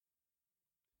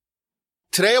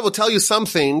Today I will tell you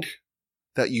something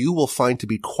that you will find to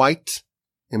be quite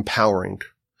empowering.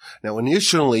 Now,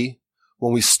 initially,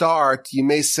 when we start, you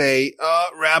may say,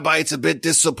 Rabbi, it's a bit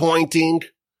disappointing.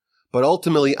 But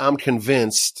ultimately, I'm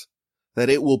convinced that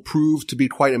it will prove to be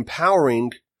quite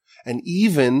empowering and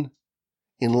even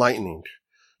enlightening.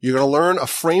 You're going to learn a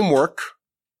framework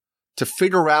to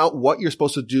figure out what you're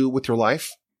supposed to do with your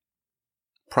life.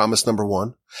 Promise number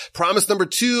one. Promise number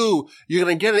two, you're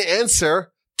going to get an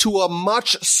answer to a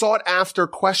much sought after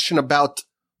question about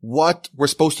what we're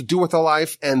supposed to do with our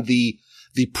life and the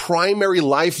primary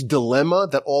life dilemma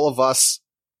that all of us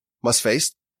must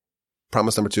face.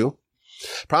 Promise number two.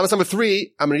 Promise number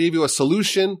three, I'm going to give you a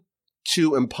solution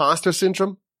to imposter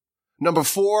syndrome. Number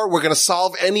four, we're going to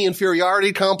solve any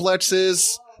inferiority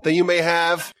complexes that you may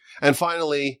have. And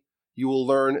finally, you will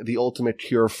learn the ultimate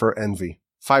cure for envy.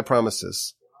 5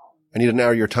 promises. I need to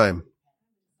narrow your time.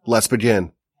 Let's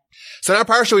begin. So in our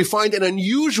Parsha, we find an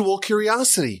unusual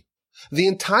curiosity. The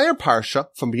entire Parsha,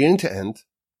 from beginning to end,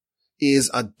 is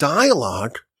a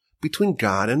dialogue between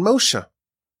God and Moshe.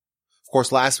 Of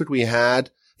course, last week we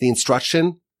had the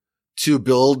instruction to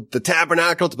build the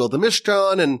tabernacle, to build the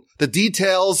Mishkan, and the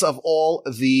details of all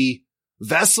the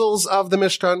vessels of the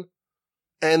Mishkan.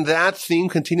 And that theme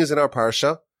continues in our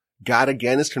Parsha. God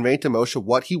again is conveying to Moshe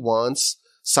what he wants,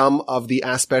 some of the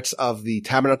aspects of the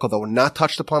tabernacle that were not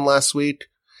touched upon last week,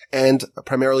 and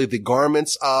primarily the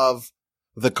garments of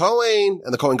the Kohen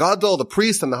and the Kohen Gadol, the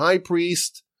priest and the high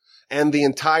priest, and the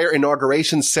entire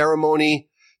inauguration ceremony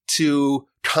to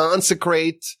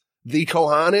consecrate the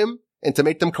Kohanim and to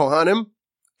make them Kohanim.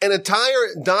 An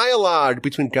entire dialogue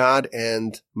between God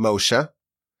and Moshe.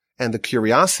 And the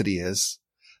curiosity is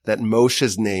that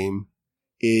Moshe's name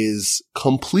is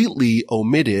completely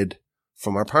omitted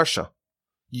from our Parsha.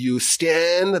 You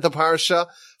scan the Parsha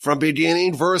from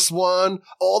beginning, verse 1,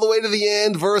 all the way to the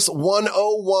end, verse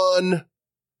 101.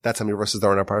 That's how many verses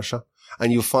there are in our Parsha.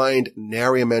 And you find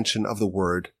nary a mention of the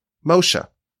word Moshe.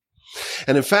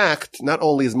 And in fact, not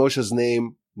only is Moshe's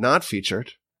name not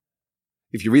featured,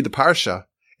 if you read the Parsha,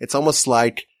 it's almost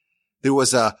like there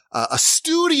was a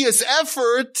studious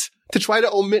effort to try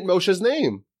to omit Moshe's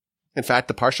name. In fact,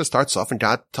 the Parsha starts off and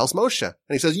God tells Moshe, and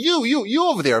he says, you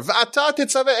over there, V'ata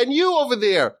Tetzaveh, and you over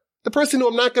there, the person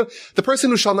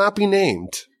who shall not be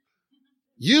named.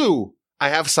 You, I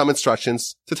have some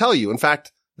instructions to tell you. In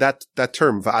fact, that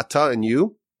term, V'ata and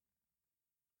you,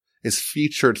 is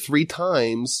featured 3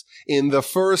 times in the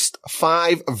first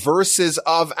 5 verses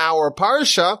of our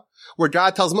Parsha, where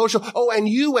God tells Moshe, and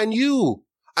you,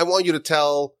 I want you to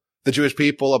tell the Jewish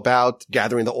people about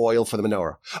gathering the oil for the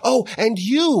menorah. And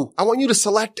you, I want you to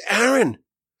select Aaron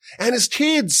and his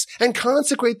kids and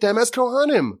consecrate them as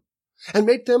Kohanim and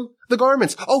make them the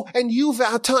garments. And you,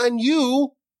 V'ata, and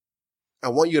you, I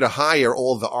want you to hire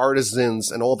all the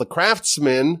artisans and all the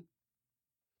craftsmen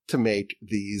to make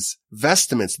these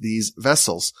vestments, these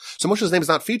vessels. So Moshe's name is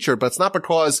not featured, but it's not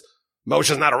because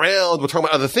Moshe's not around. We're talking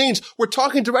about other things. We're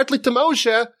talking directly to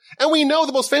Moshe, and we know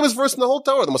the most famous verse in the whole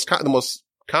Torah, the most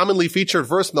commonly featured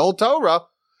verse in the whole Torah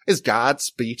is God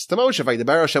speaks to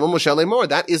Moshe.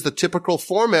 That is the typical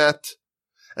format,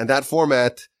 and that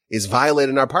format is violated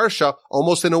in our Parsha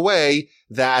almost in a way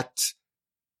that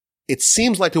it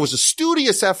seems like there was a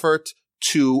studious effort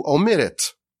to omit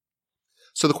it.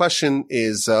 So the question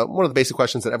is one of the basic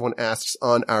questions that everyone asks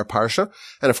on our Parsha,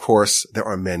 and of course, there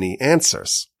are many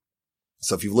answers.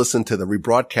 So if you've listened to the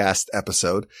rebroadcast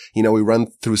episode, we run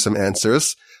through some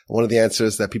answers. One of the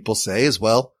answers that people say is,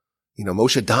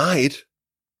 Moshe died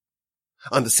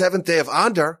on the 7th day of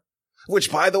Adar,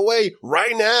 which, by the way,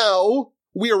 right now,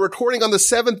 we are recording on the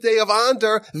 7th day of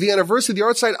Adar, the anniversary, the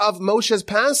yahrzeit of Moshe's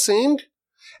passing.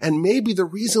 And maybe the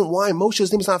reason why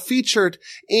Moshe's name is not featured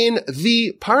in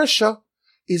the Parsha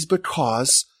is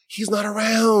because he's not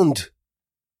around.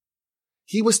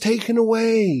 He was taken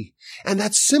away. And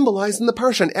that's symbolized in the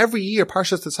Parsha. And every year,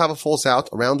 Parsha Tetzaveh falls out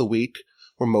around the week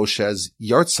where Moshe's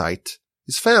yahrzeit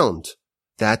is found.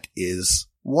 That is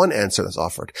one answer that's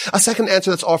offered. A second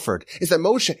answer that's offered is that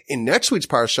Moshe, in next week's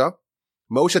Parsha,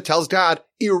 Moshe tells God,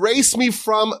 erase me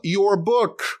from your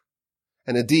book.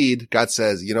 And indeed, God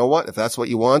says, you know what? If that's what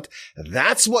you want,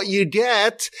 that's what you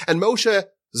get. And Moshe's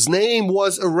name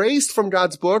was erased from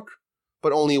God's book,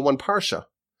 but only in one Parsha.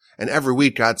 And every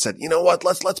week God said, you know what?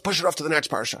 Let's push it off to the next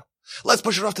Parsha. Let's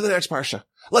push it off to the next Parsha.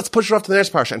 Let's push it off to the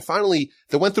next Parsha. And finally,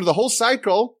 they went through the whole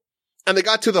cycle and they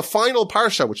got to the final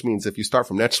Parsha, which means if you start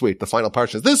from next week, the final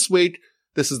Parsha is this week.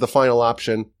 This is the final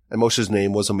option. And Moshe's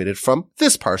name was omitted from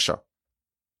this Parsha.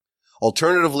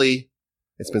 Alternatively,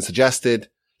 it's been suggested,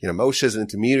 Moshe is an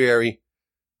intermediary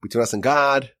between us and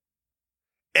God.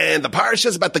 And the Parsha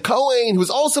is about the Kohen, who's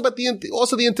also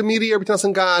the intermediary between us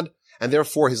and God. And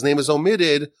therefore his name is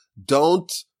omitted.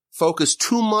 Don't focus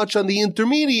too much on the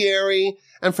intermediary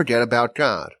and forget about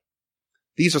God.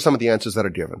 These are some of the answers that are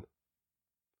given.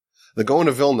 The Gaon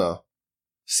of Vilna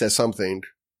says something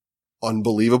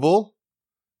unbelievable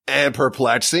and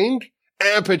perplexing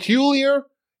and peculiar,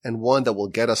 and one that will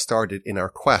get us started in our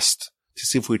quest to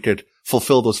see if we could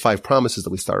fulfill those 5 promises that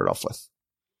we started off with.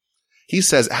 He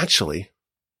says, actually,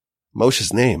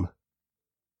 Moshe's name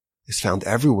is found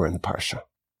everywhere in the Parsha.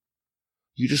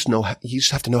 You just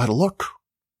have to know how to look.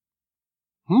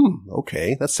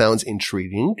 Okay, that sounds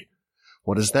intriguing.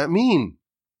 What does that mean?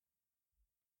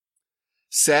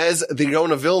 Says the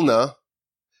Gaon of Vilna,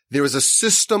 there is a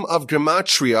system of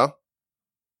gematria.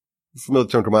 You're familiar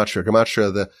with the term gematria.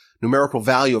 Gematria, the numerical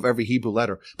value of every Hebrew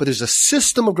letter. But there's a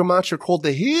system of gematria called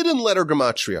the hidden letter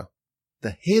gematria.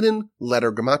 The hidden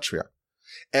letter gematria.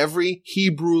 Every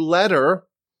Hebrew letter,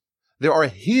 there are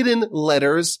hidden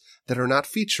letters that are not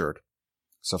featured.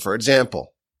 So for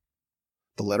example,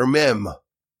 the letter Mem.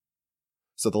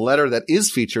 So the letter that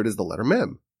is featured is the letter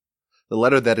Mem. The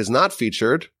letter that is not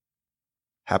featured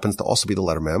happens to also be the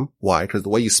letter Mem. Why? Because the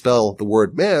way you spell the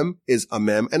word Mem is a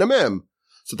Mem and a Mem.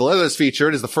 So the letter that's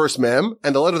featured is the first Mem,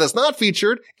 and the letter that's not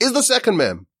featured is the second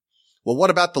Mem. Well, what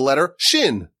about the letter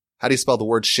Shin? How do you spell the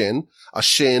word Shin? A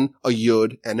Shin, a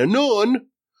Yud, and a Nun.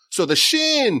 So the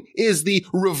Shin is the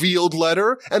revealed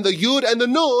letter, and the Yud and the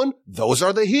Nun, those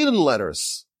are the hidden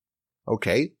letters.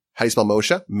 Okay. How do you spell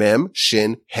Moshe? Mem,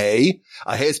 Shin, Hey.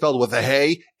 A Hey is spelled with a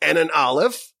Hey and an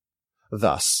Aleph.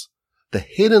 Thus, the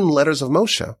hidden letters of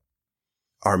Moshe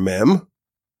are Mem,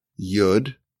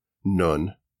 Yud,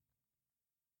 Nun,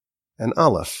 and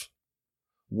Aleph.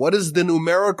 What is the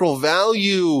numerical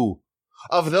value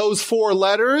of those 4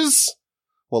 letters?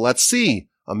 Well, let's see.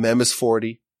 A Mem is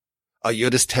 40. A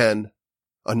Yud is 10.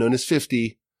 A Nun is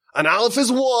 50. An Aleph is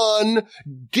 1,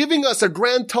 giving us a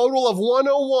grand total of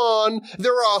 101.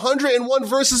 There are 101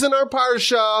 verses in our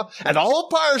Parsha, and the whole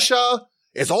Parsha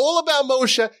is all about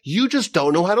Moshe. You just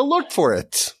don't know how to look for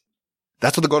it.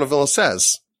 That's what the Gaon of Vilna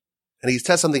says. And he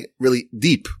says something really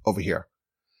deep over here.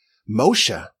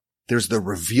 Moshe, there's the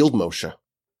revealed Moshe.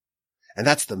 And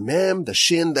that's the Mem, the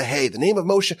Shin, the Hey, the name of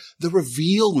Moshe, the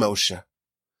revealed Moshe.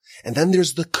 And then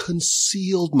there's the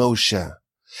concealed Moshe.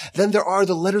 Then there are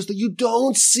the letters that you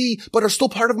don't see, but are still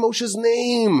part of Moshe's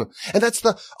name. And that's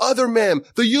the other Mem,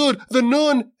 the Yud, the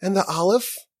Nun, and the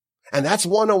Aleph. And that's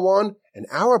 101. And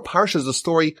our Parsha is the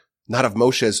story not of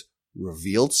Moshe's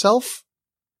revealed self,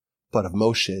 but of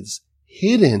Moshe's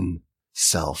hidden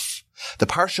self. The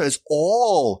Parsha is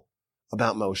all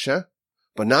about Moshe,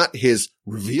 but not his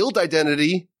revealed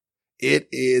identity. It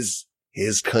is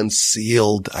his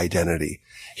concealed identity.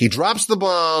 He drops the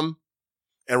bomb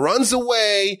and runs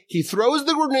away. He throws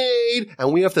the grenade,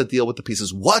 and we have to deal with the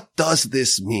pieces. What does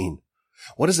this mean?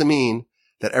 What does it mean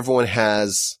that everyone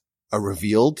has a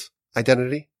revealed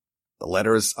identity? The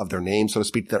letters of their name, so to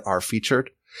speak, that are featured.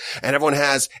 And everyone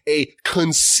has a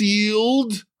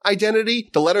concealed identity,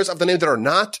 the letters of the name that are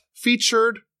not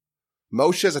featured.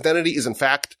 Moshe's identity is in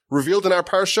fact revealed in our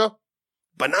Parsha,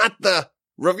 but not the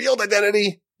revealed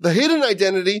identity, the hidden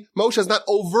identity. Moshe is not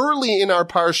overtly in our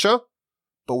Parsha,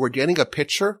 but we're getting a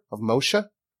picture of Moshe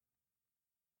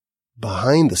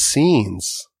behind the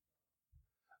scenes,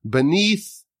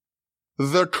 beneath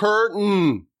the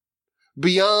curtain,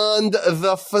 beyond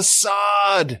the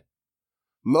facade.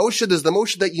 Moshe, there's the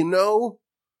Moshe that you know,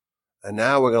 and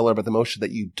now we're going to learn about the Moshe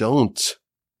that you don't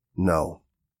know.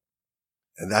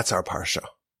 And that's our Parsha.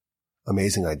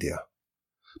 Amazing idea.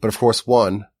 But of course,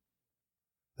 one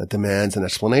that demands an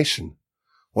explanation.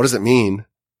 What does it mean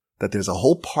that there's a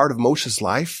whole part of Moshe's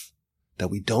life that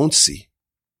we don't see,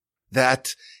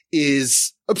 that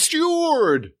is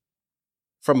obscured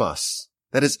from us,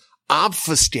 that is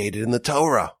obfuscated in the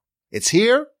Torah? It's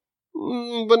here,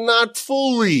 but not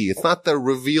fully. It's not the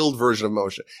revealed version of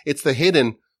Moshe. It's the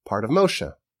hidden part of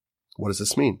Moshe. What does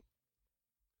this mean?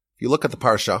 If you look at the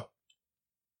Parsha,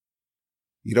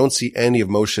 you don't see any of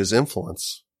Moshe's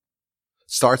influence.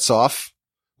 Starts off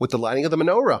with the lighting of the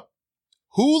menorah.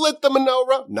 Who lit the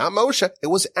menorah? Not Moshe. It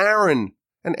was Aaron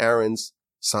and Aaron's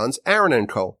sons, Aaron and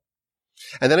co.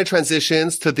 And then it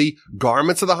transitions to the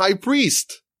garments of the high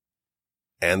priest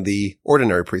and the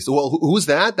ordinary priest. Well, who's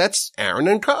that? That's Aaron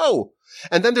and co.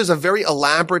 And then there's a very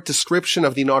elaborate description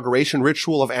of the inauguration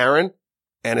ritual of Aaron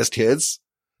and his kids,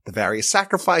 the various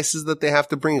sacrifices that they have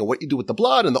to bring, and what you do with the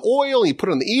blood and the oil, and you put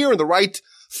it on the ear and the right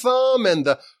thumb and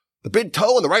the big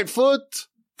toe and the right foot.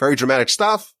 Very dramatic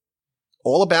stuff.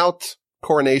 All about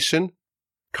coronation,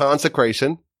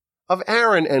 consecration of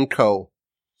Aaron and co.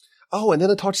 Oh, and then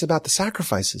it talks about the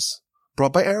sacrifices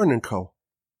brought by Aaron and co.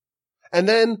 And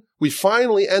then we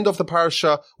finally end off the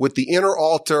parsha with the inner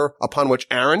altar upon which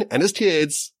Aaron and his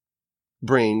kids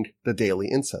bring the daily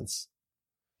incense.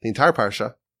 The entire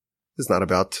parsha is not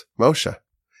about Moshe.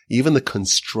 Even the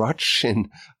construction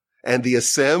and the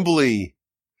assembly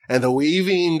and the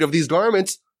weaving of these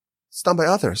garments is done by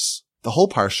others. The whole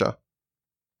parsha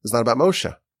is not about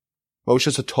Moshe. Moshe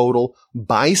is a total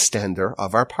bystander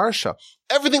of our parsha.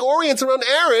 Everything orients around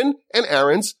Aaron and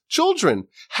Aaron's children.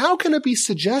 How can it be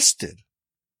suggested?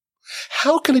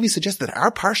 How can it be suggested that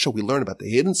our parsha we learn about the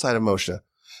hidden side of Moshe,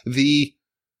 the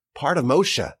part of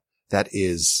Moshe that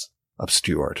is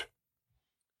obscured?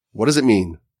 What does it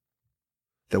mean?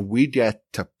 That we get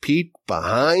to peek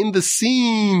behind the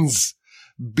scenes,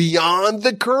 beyond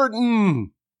the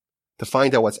curtain, to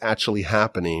find out what's actually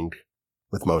happening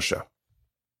with Moshe.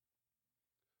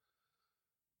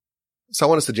 So I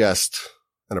want to suggest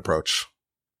an approach.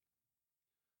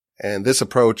 And this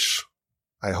approach,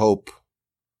 I hope,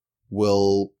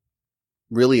 will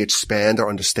really expand our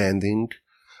understanding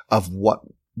of what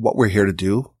we're here to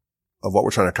do, of what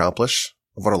we're trying to accomplish,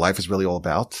 of what our life is really all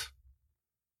about.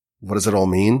 What does it all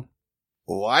mean?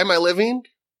 Why am I living?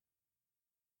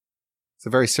 It's a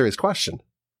very serious question.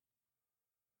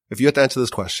 If you have to answer this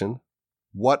question,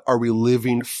 what are we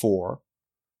living for?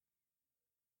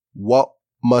 What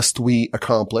must we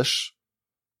accomplish?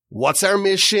 What's our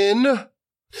mission?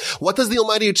 What does the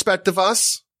Almighty expect of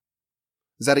us?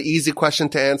 Is that an easy question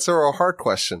to answer or a hard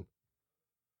question?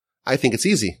 I think it's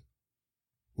easy.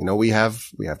 We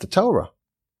have the Torah.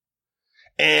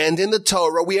 And in the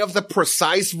Torah, we have the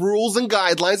precise rules and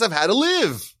guidelines of how to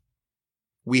live.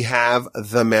 We have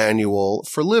the manual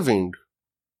for living.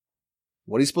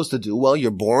 What are you supposed to do? Well,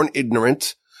 you're born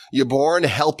ignorant. You're born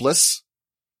helpless.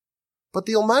 But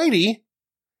the Almighty,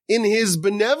 in His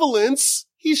benevolence,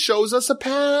 He shows us a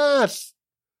path.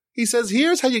 He says,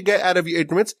 here's how you get out of your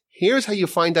ignorance. Here's how you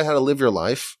find out how to live your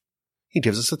life. He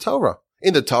gives us the Torah.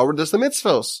 In the Torah, there's the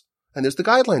mitzvos. And there's the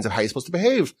guidelines of how you're supposed to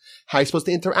behave, how you're supposed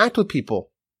to interact with people.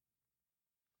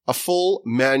 A full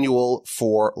manual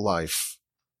for life.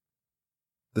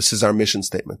 This is our mission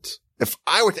statement. If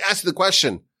I were to ask you the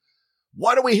question,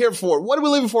 what are we here for? What are we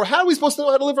living for? How are we supposed to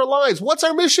know how to live our lives? What's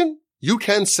our mission? You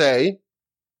can say,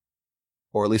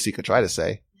 or at least you could try to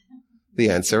say, the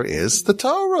answer is the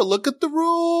Torah. Look at the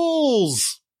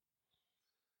rules.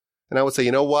 And I would say,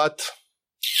 you know what?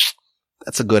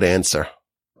 That's a good answer.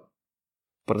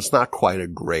 But it's not quite a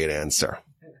great answer.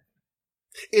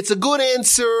 It's a good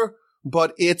answer,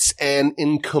 but it's an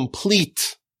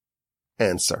incomplete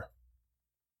answer.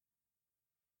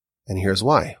 And here's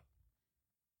why.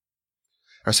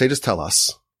 Our sages tell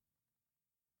us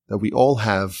that we all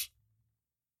have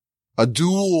a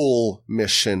dual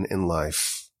mission in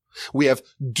life. We have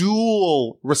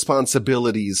dual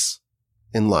responsibilities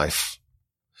in life.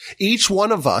 Each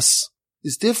one of us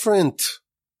is different.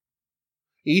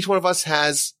 Each one of us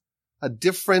has a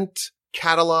different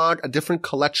catalog, a different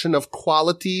collection of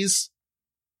qualities,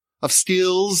 of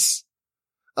skills,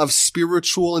 of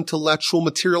spiritual, intellectual,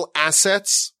 material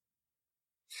assets.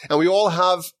 And we all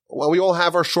have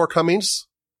our shortcomings,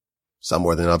 some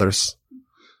more than others.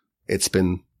 It's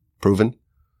been proven.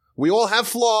 We all have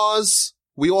flaws.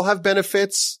 We all have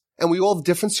benefits, and we all have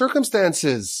different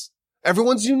circumstances.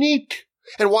 Everyone's unique.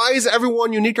 And why is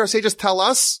everyone unique? Our sages tell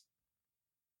us.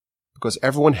 Because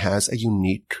everyone has a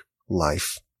unique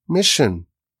life mission.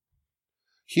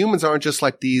 Humans aren't just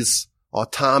like these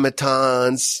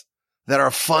automatons that are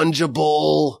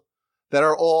fungible, that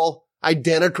are all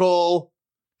identical,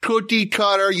 cookie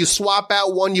cutter. You swap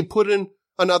out one, you put in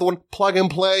another one, plug and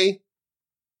play.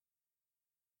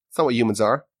 That's not what humans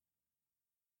are.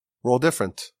 We're all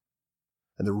different.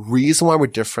 And the reason why we're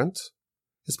different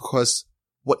is because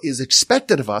what is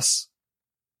expected of us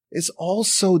is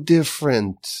also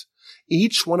different.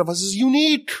 Each one of us is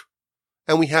unique,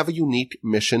 and we have a unique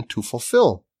mission to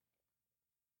fulfill.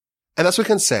 And thus we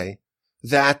can say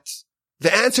that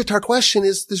the answer to our question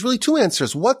is, there's really two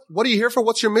answers. What are you here for?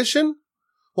 What's your mission?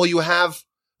 Well, you have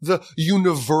the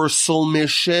universal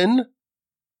mission.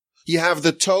 You have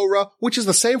the Torah, which is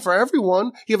the same for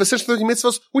everyone. You have a 630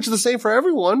 mitzvahs, which is the same for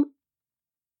everyone.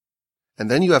 And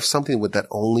then you have something with that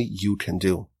only you can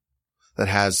do, that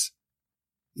has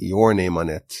your name on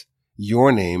it,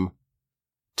 your name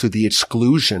to the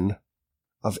exclusion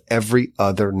of every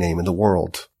other name in the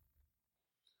world.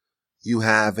 You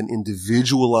have an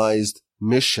individualized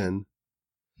mission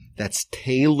that's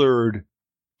tailored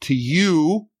to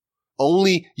you.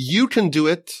 Only you can do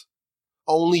it.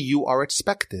 Only you are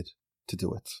expected to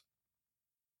do it.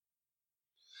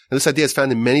 And this idea is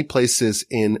found in many places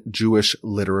in Jewish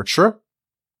literature.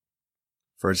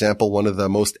 For example, one of the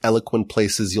most eloquent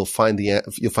places you'll find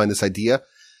this idea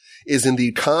is in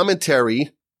the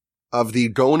commentary of the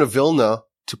Gaon of Vilna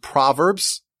to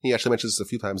Proverbs. He actually mentions this a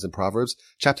few times in Proverbs,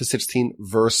 chapter 16,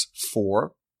 verse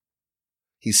 4.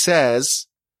 He says,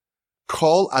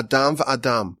 Kol Adam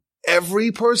v'Adam,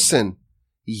 every person,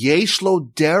 yesh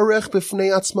lo derech b'fnei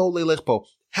atzmo leilech bo,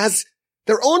 has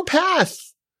their own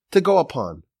path to go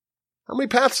upon. How many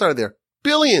paths are there?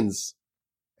 Billions.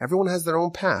 Everyone has their own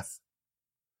path.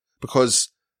 Because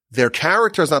their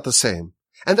character is not the same,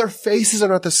 and their faces are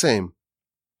not the same,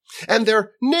 and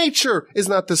their nature is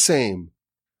not the same.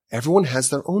 Everyone has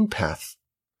their own path.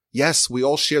 Yes, we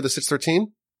all share the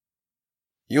 613,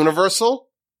 universal,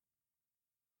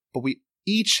 but we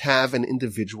each have an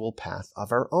individual path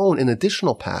of our own, an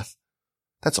additional path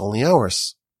that's only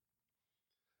ours.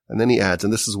 And then he adds,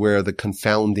 and this is where the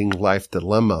confounding life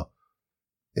dilemma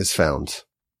is found.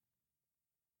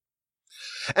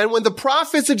 And when the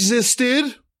prophets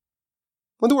existed,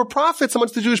 when there were prophets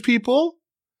amongst the Jewish people,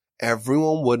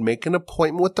 everyone would make an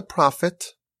appointment with the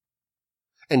prophet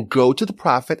and go to the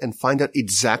prophet and find out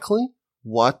exactly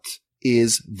what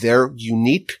is their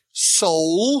unique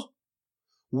soul,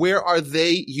 where are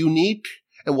they unique,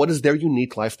 and what is their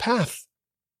unique life path.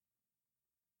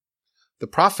 The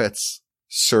prophets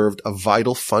served a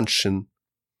vital function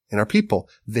in our people.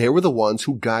 They were the ones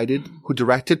who guided, who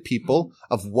directed people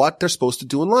of what they're supposed to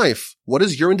do in life. What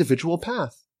is your individual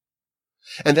path?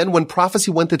 And then when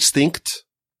prophecy went extinct,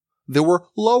 there were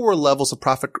lower levels of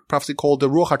prophecy called the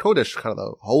Ruach HaKodesh, kind of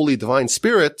the Holy Divine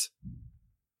Spirit,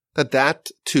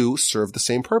 that too served the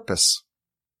same purpose.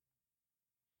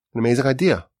 An amazing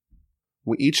idea.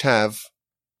 We each have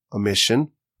a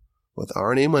mission with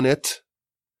our name on it.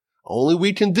 Only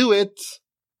we can do it.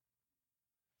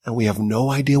 And we have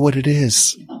no idea what it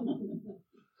is.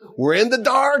 We're in the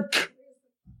dark.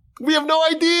 We have no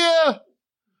idea.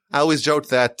 I always joke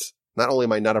that not only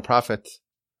am I not a prophet,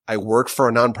 I work for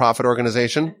a nonprofit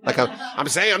organization. Like I'm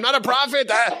saying I'm not a prophet.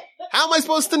 How am I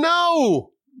supposed to know?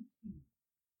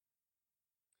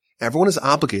 Everyone is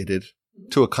obligated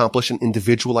to accomplish an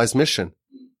individualized mission.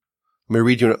 Let me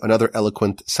read you another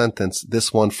eloquent sentence,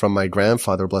 this one from my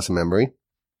grandfather, blessed memory.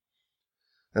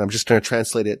 And I'm just going to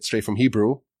translate it straight from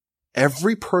Hebrew.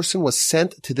 Every person was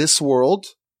sent to this world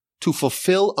to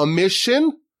fulfill a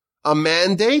mission, a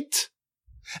mandate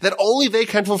that only they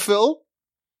can fulfill.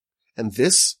 And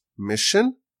this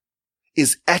mission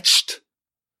is etched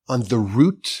on the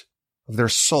root of their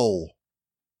soul.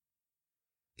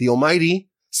 The Almighty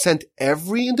sent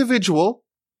every individual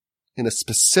in a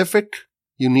specific,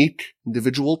 unique,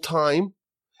 individual time,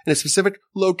 in a specific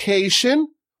location,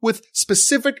 with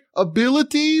specific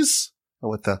abilities,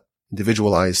 and with the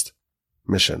individualized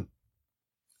mission.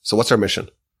 So what's our mission?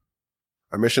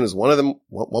 Our mission is one of them.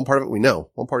 One part of it we know.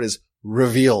 One part is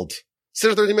revealed.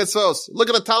 613 mitzvos. Look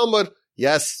at the Talmud.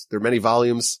 Yes, there are many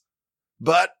volumes,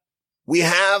 but we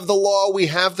have the law. We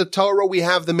have the Torah. We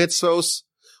have the mitzvos.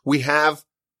 We have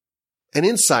an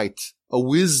insight, a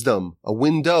wisdom, a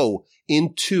window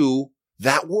into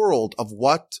that world of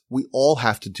what we all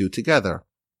have to do together.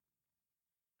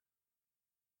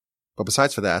 But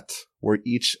besides for that, we're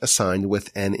each assigned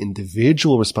with an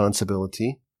individual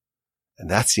responsibility, and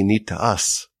that's unique to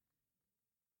us.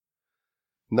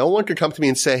 No one could come to me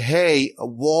and say, hey,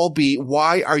 Walby,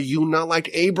 why are you not like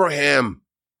Abraham?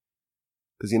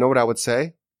 Because you know what I would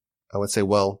say? I would say,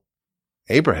 well,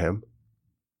 Abraham,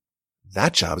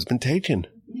 that job has been taken.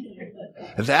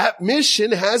 That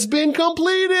mission has been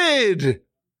completed.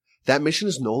 That mission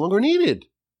is no longer needed.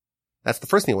 That's the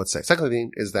first thing I would say. Second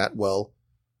thing is that, well,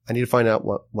 I need to find out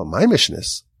what my mission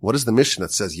is. What is the mission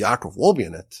that says Yaakov Wolbe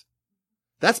in it?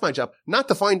 That's my job. Not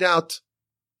to find out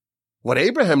what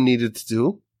Abraham needed to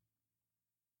do.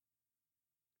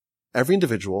 Every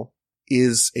individual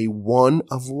is a one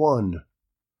of one,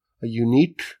 a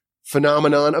unique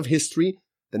phenomenon of history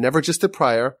that never existed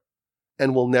prior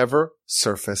and will never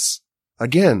surface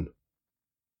again.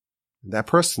 That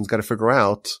person's got to figure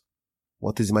out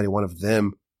what does he might want of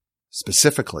them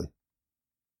specifically.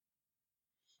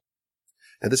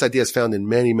 And this idea is found in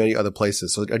many, many other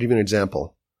places. So I'll give you an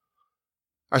example.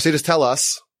 Our sages tell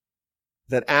us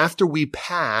that after we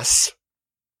pass,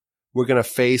 we're going to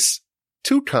face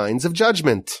two kinds of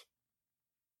judgment.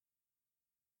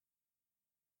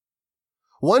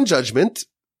 One judgment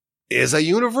is a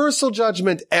universal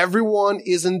judgment. Everyone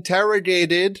is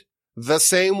interrogated the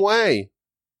same way.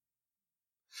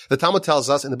 The Talmud tells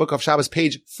us in the book of Shabbos,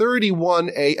 page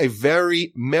 31a, a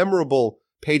very memorable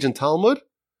page in Talmud,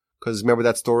 because remember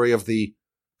that story of the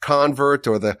convert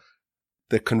or the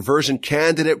the conversion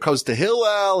candidate comes to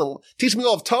Hillel and teach me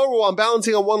all of Torah while I'm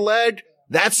balancing on one leg.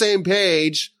 That same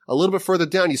page, a little bit further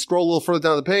down, you scroll a little further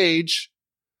down the page,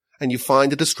 and you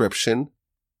find a description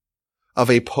of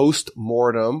a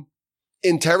post-mortem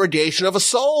interrogation of a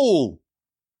soul.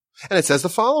 And it says the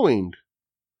following.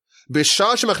 When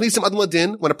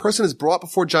a person is brought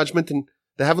before judgment in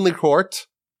the heavenly court,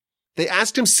 they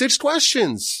asked him 6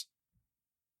 questions.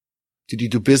 Did you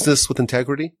do business with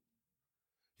integrity?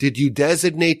 Did you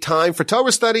designate time for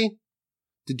Torah study?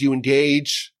 Did you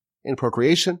engage in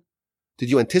procreation? Did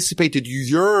you anticipate? Did you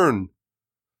yearn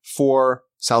for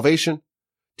salvation?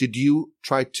 Did you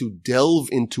try to delve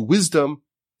into wisdom?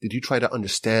 Did you try to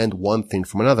understand one thing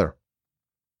from another?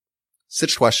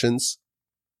 6 questions.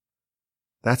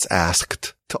 That's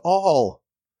asked to all.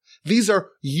 These are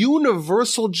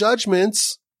universal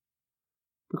judgments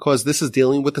because this is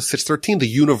dealing with the 613, the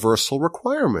universal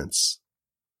requirements.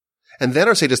 And then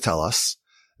our sages tell us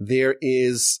there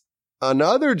is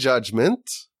another judgment,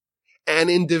 an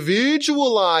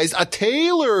individualized, a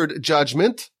tailored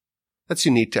judgment that's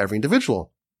unique to every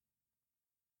individual.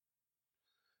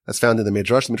 That's found in the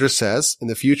Midrash. The Midrash says, in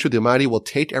the future, the Almighty will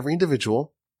take every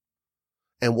individual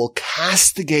and will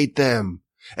castigate them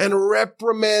and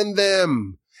reprimand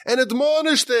them and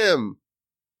admonish them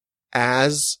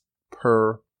as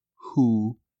per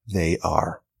who they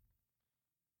are.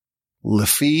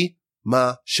 Lefi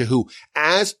ma shehu,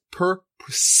 as per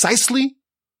precisely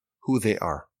who they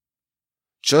are.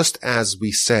 Just as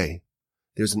we say,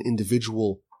 there's an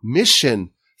individual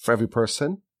mission for every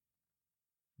person,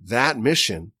 that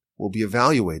mission will be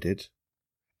evaluated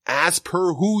as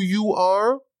per who you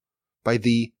are by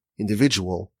the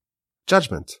individual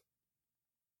judgment.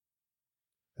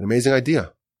 An amazing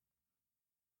idea.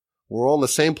 We're all on the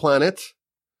same planet,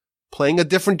 playing a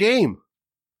different game.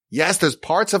 Yes, there's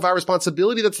parts of our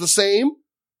responsibility that's the same,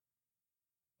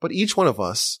 but each one of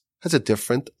us has a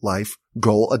different life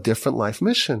goal, a different life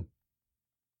mission.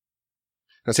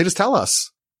 Now, sages tell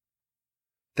us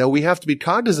that we have to be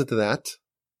cognizant of that.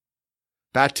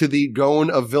 Back to the Gaon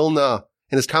of Vilna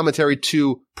in his commentary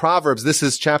to Proverbs. This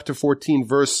is chapter 14,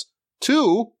 verse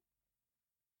 2.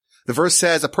 The verse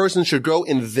says a person should go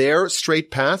in their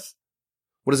straight path.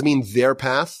 What does it mean, their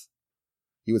path?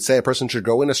 You would say a person should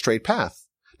go in a straight path.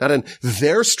 Not in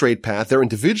their straight path, their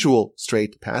individual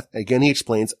straight path. Again, he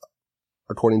explains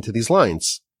according to these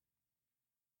lines.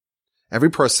 Every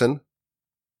person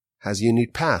has a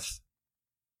unique path.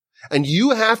 And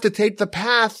you have to take the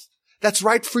path that's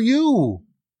right for you,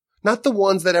 not the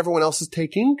ones that everyone else is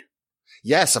taking.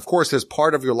 Yes, of course, there's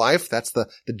part of your life. That's the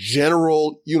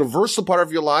general, universal part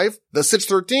of your life. The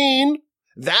 613,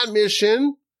 that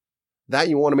mission, that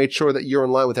you want to make sure that you're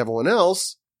in line with everyone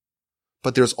else.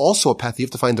 But there's also a path. You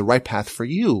have to find the right path for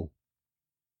you.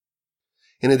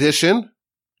 In addition,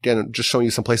 again, I'm just showing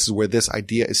you some places where this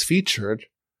idea is featured.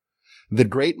 The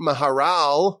great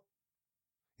Maharal,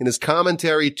 in his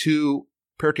commentary to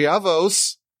Pirkei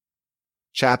Avos,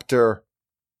 chapter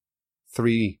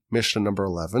 3, Mishnah number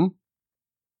 11.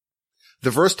 The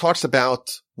verse talks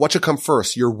about what should come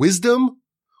first, your wisdom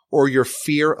or your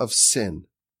fear of sin.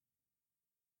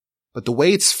 But the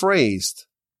way it's phrased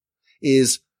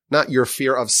is not your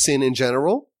fear of sin in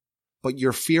general, but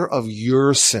your fear of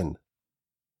your sin.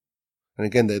 And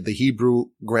again, the Hebrew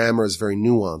grammar is very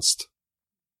nuanced.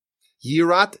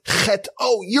 Yirat chet,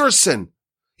 oh, your sin.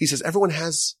 He says everyone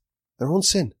has their own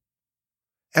sin.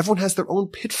 Everyone has their own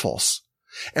pitfalls.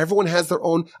 Everyone has their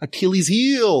own Achilles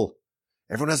heel.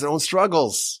 Everyone has their own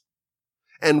struggles.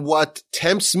 And what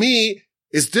tempts me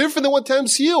is different than what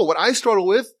tempts you. What I struggle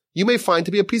with, you may find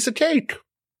to be a piece of cake.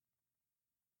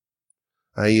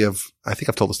 I think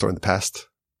I've told the story in the past.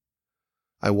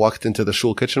 I walked into the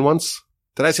shul kitchen once.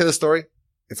 Did I say the story?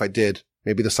 If I did,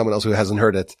 maybe there's someone else who hasn't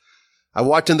heard it. I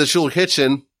walked in the shul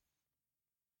kitchen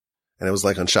and it was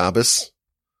like on Shabbos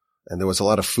and there was a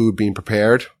lot of food being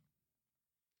prepared.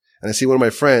 And I see one of my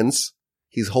friends,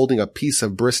 he's holding a piece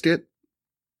of brisket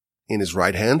in his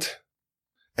right hand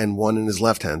and one in his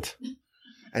left hand.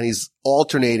 And he's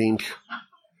alternating,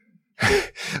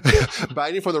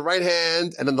 biting from the right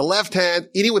hand and then the left hand,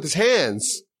 eating with his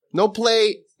hands. No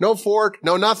plate, no fork,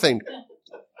 no nothing.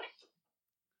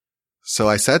 So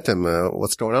I said to him,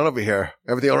 what's going on over here?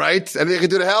 Everything all right? Anything I can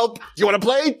do to help? Do you want a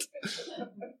plate?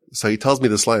 So he tells me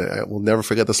this line. I will never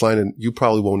forget this line, and you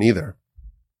probably won't either.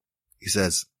 He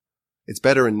says, it's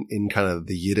better in kind of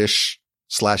the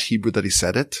Yiddish/Hebrew that he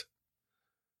said it,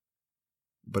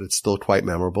 but it's still quite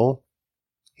memorable.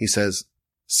 He says,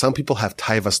 some people have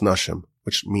taivas nashim,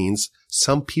 which means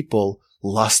some people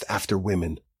lust after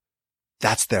women.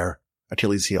 That's their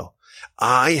Achilles heel.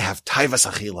 I have taivas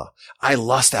achila. I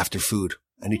lust after food.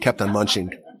 And he kept on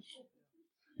munching.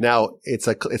 Now, it's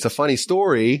a funny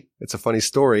story. It's a funny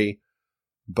story,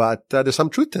 but there's some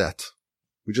truth to that.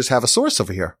 We just have a source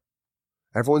over here.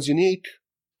 Everyone's unique.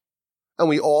 And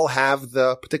we all have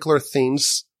the particular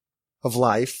things of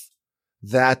life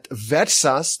that vets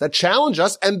us, that challenge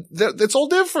us, and it's all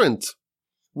different.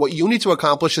 What you need to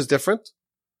accomplish is different.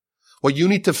 What you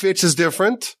need to fix is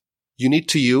different, unique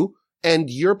to you, and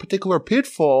your particular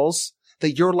pitfalls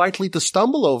that you're likely to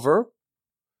stumble over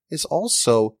is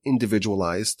also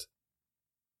individualized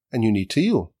and unique to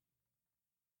you.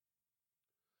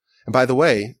 And by the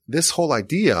way, this whole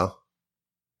idea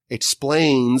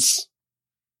explains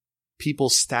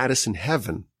people's status in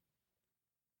heaven.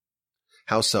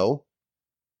 How so?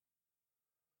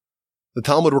 The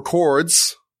Talmud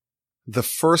records the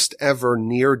first ever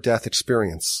near-death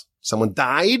experience. Someone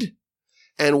died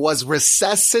and was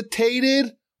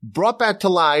resuscitated, brought back to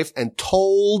life, and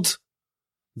told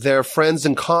their friends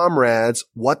and comrades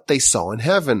what they saw in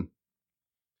heaven. And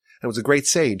it was a great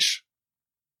sage.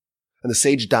 And the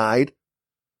sage died,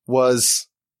 was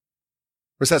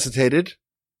resuscitated,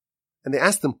 and they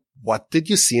asked him, what did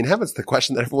you see in heaven? It's the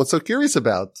question that everyone's so curious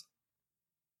about.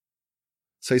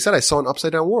 So he said, I saw an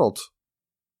upside-down world.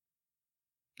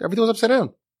 Everything was upside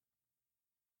down.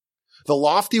 The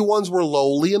lofty ones were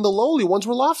lowly and the lowly ones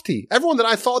were lofty. Everyone that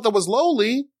I thought that was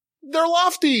lowly, they're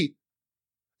lofty.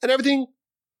 And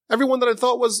everyone that I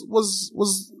thought was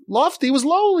lofty was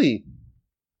lowly. It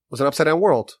was an upside down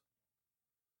world.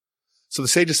 So the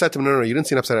sages said to him, no, you didn't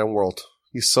see an upside down world.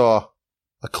 You saw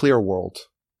a clear world.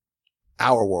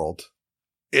 Our world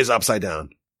is upside down.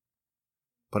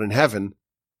 But in heaven,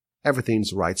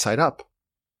 everything's right side up.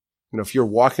 You know, if you're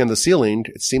walking on the ceiling,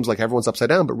 it seems like everyone's upside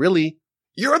down, but really,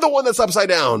 you're the one that's upside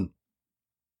down.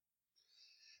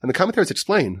 And the commentaries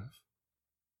explain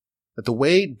that the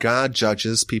way God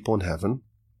judges people in heaven,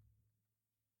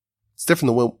 it's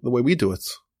different than the way we do it.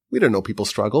 We don't know people's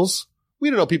struggles. We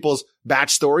don't know people's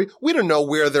backstory. We don't know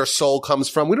where their soul comes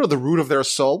from. We don't know the root of their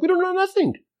soul. We don't know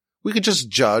nothing. We could just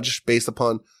judge based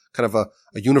upon kind of a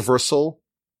universal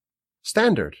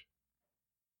standard.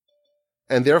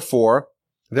 And therefore,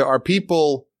 there are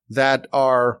people that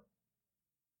are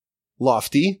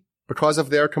lofty because of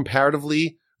their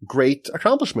comparatively great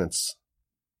accomplishments.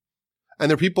 And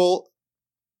there are people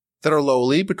that are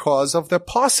lowly because of the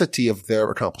paucity of their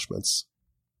accomplishments.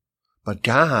 But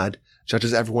God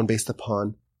judges everyone based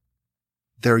upon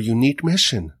their unique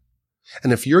mission.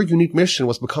 And if your unique mission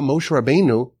was to become Moshe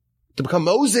Rabbeinu, to become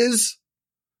Moses,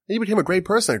 and you became a great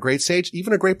person, a great sage,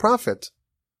 even a great prophet,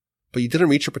 but you didn't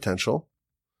reach your potential,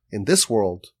 in this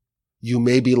world, you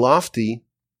may be lofty,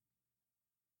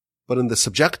 but in the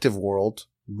subjective world,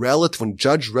 when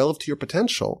judged relative to your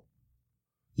potential,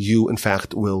 you, in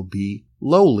fact, will be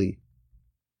lowly.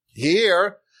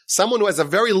 Here, someone who has a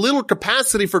very little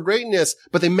capacity for greatness,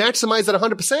 but they maximize it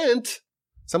 100%,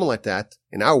 someone like that,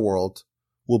 in our world,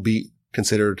 will be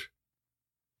considered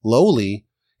lowly.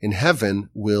 In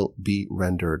heaven, will be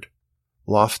rendered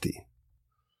lofty.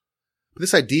 But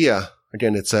this idea,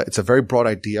 again, it's a very broad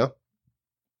idea.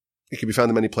 It can be found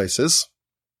in many places.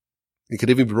 It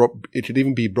could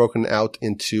even be broken out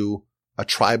into a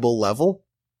tribal level.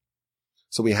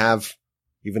 So we have,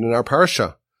 even in our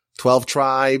Parsha, 12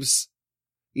 tribes.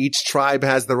 Each tribe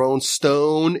has their own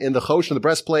stone in the Chosh, in the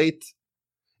breastplate.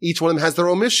 Each one of them has their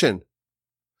own mission.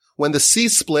 When the sea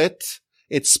split,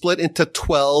 it's split into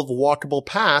 12 walkable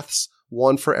paths,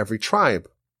 one for every tribe.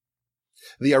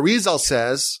 The Arizal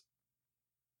says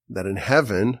that in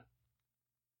heaven,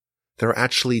 there are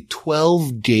actually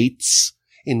 12 gates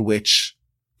in which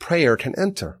prayer can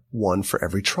enter, one for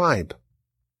every tribe.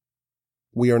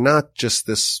 We are not just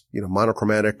this,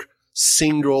 monochromatic,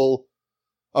 single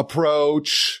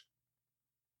approach.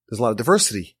 There's a lot of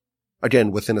diversity,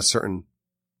 again, within a certain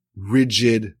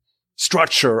rigid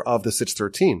structure of the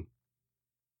 613.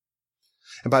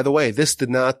 And by the way, this did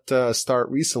not start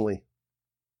recently.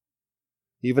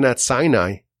 Even at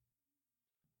Sinai,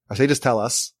 our sages tell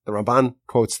us, the Ramban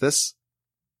quotes this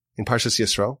in Parshas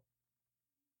Yisro,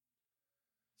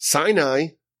 Sinai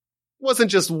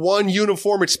wasn't just one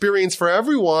uniform experience for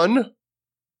everyone.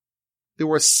 There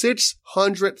were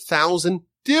 600,000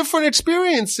 different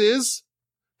experiences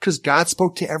because God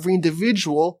spoke to every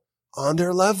individual on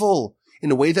their level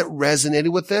in a way that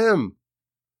resonated with them.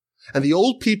 And the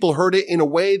old people heard it in a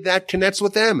way that connects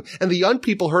with them. And the young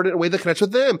people heard it in a way that connects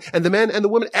with them. And the men and the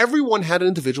women, everyone had an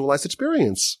individualized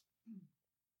experience.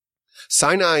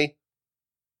 Sinai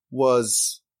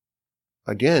was,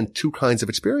 again, two kinds of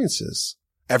experiences.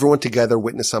 Everyone together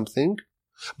witnessed something,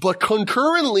 but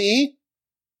concurrently,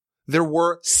 there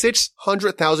were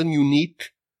 600,000 unique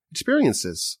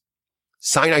experiences.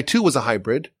 Sinai too was a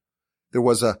hybrid. There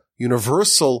was a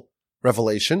universal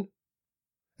revelation,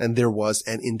 and there was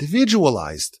an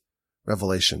individualized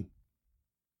revelation.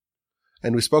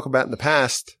 And we spoke about in the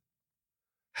past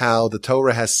how the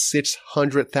Torah has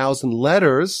 600,000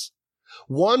 letters,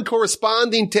 one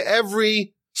corresponding to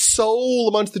every soul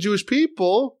amongst the Jewish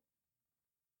people.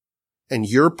 And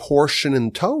your portion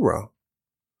in Torah,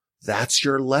 that's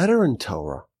your letter in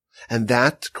Torah. And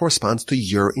that corresponds to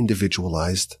your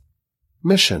individualized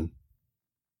mission.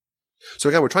 So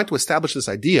again, we're trying to establish this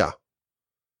idea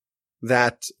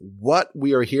that what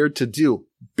we are here to do,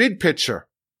 big picture,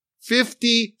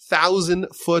 50,000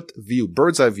 foot view,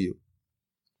 bird's eye view.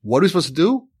 What are we supposed to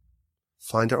do?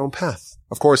 Find our own path.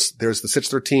 Of course, there's the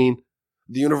 613,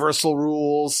 the universal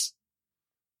rules,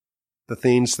 the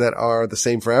things that are the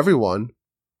same for everyone.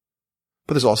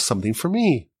 But there's also something for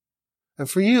me and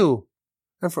for you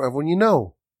and for everyone you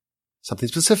know. Something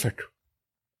specific.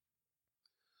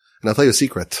 And I'll tell you a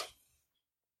secret.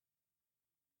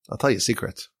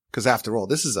 Because after all,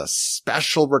 this is a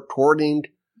special recording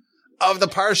of the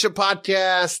Parsha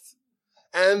podcast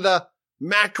and the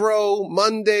Macro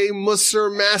Monday Musar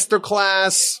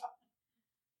Masterclass.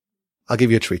 I'll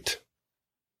give you a treat.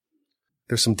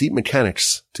 There's some deep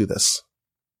mechanics to this.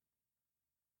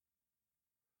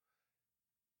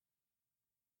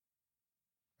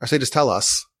 Our sages tell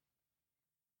us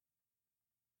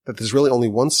that there's really only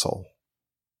one soul.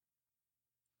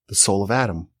 The soul of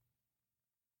Adam.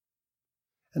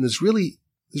 And there's really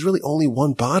only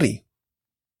one body.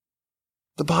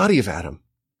 The body of Adam.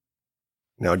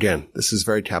 Now again, this is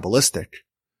very Kabbalistic,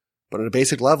 but at a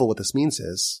basic level, what this means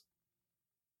is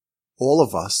all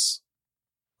of us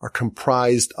are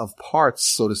comprised of parts,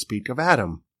 so to speak, of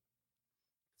Adam.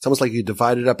 It's almost like you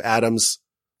divided up Adam's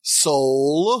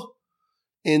soul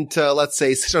into, let's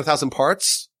say, 600,000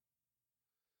 parts,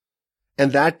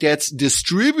 and that gets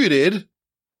distributed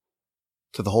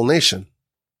to the whole nation.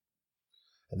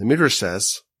 And the Midrash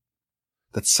says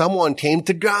that someone came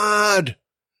to God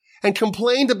and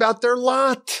complained about their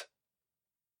lot.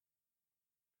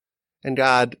 And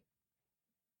God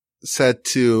said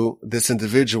to this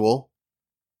individual,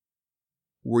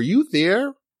 were you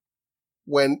there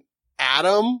when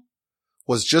Adam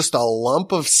was just a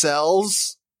lump of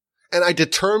cells and I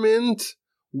determined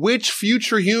which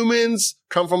future humans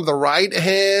come from the right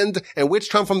hand and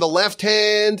which come from the left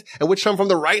hand and which come from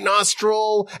the right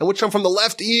nostril and which come from the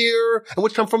left ear and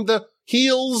which come from the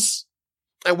heels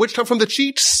and which come from the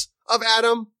cheeks of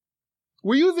Adam?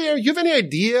 Were you there? You have any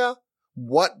idea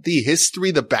what the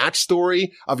history, the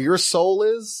backstory of your soul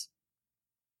is?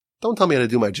 Don't tell me how to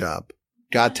do my job.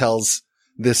 God tells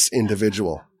this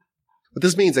individual. What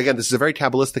this means, again, this is a very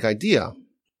Kabbalistic idea,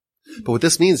 but what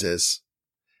this means is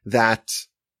that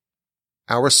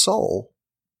our soul,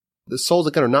 the souls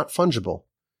again are not fungible.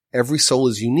 Every soul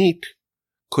is unique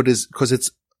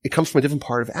because it comes from a different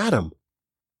part of Adam.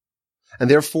 And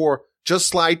therefore,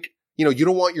 just like, you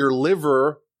don't want your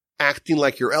liver acting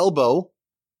like your elbow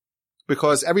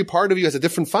because every part of you has a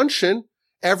different function.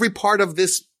 Every part of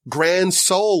this grand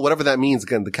soul, whatever that means,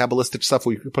 again, the Kabbalistic stuff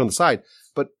we put on the side,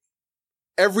 but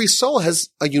every soul has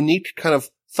a unique kind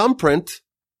of thumbprint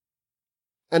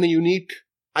and a unique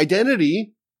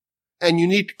identity and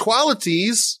unique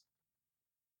qualities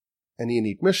and a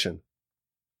unique mission.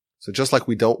 So just like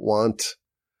we don't want,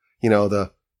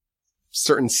 the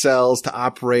certain cells to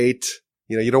operate,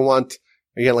 you don't want,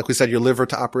 again, like we said, your liver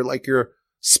to operate like your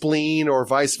spleen or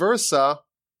vice versa.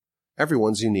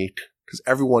 Everyone's unique because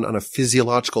everyone on a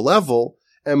physiological level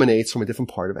emanates from a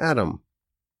different part of Adam.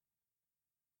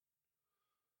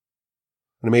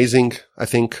 An amazing, I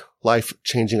think,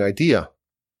 life-changing idea.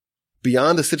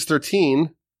 Beyond the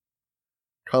 613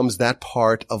 comes that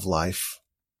part of life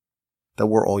that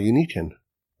we're all unique in.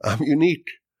 I'm unique.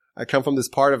 I come from this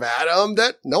part of Adam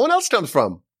that no one else comes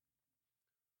from.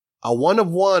 A one of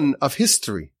one of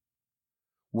history.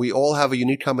 We all have a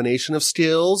unique combination of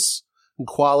skills and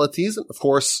qualities, and of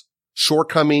course,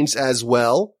 shortcomings as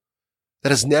well, that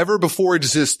has never before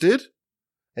existed.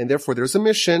 And therefore, there's a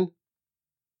mission.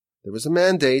 There is a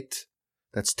mandate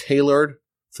that's tailored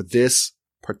for this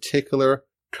particular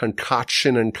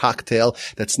concoction and cocktail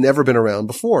that's never been around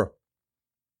before.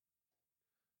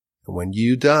 And when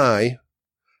you die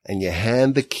and you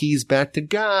hand the keys back to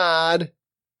God,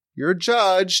 you're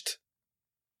judged.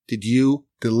 Did you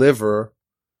deliver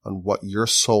on what your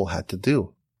soul had to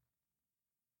do?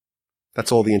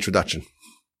 That's all the introduction.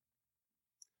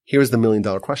 Here's the $1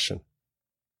 million question.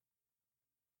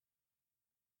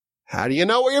 How do you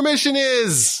know what your mission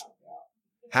is?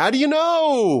 How do you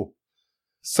know?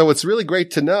 So it's really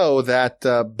great to know that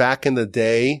back in the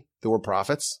day, there were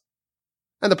prophets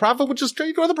And the prophet would just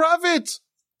go to the prophet.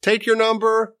 Take your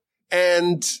number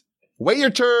and wait your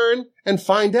turn and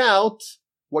find out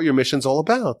what your mission's all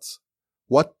about.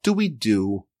 What do we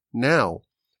do now?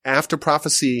 After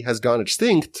prophecy has gone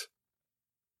extinct,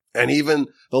 and even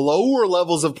the lower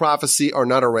levels of prophecy are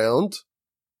not around,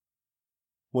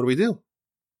 what do?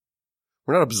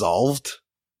 We're not absolved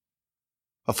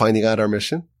of finding out our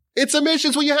mission. It's a mission.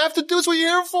 It's what you have to do. It's what you're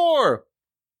here for.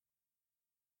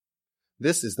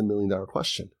 This is the $1 million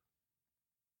question.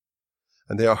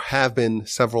 And there have been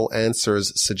several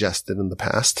answers suggested in the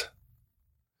past.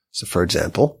 So, for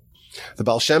example, the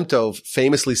Baal Shem Tov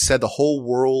famously said the whole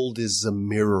world is a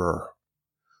mirror.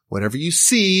 Whatever you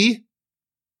see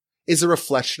is a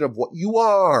reflection of what you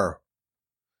are.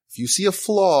 If you see a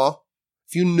flaw,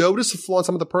 if you notice a flaw in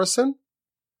some other person,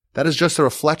 that is just a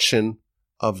reflection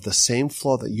of the same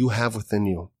flaw that you have within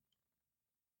you.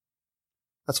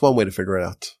 That's one way to figure it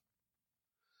out.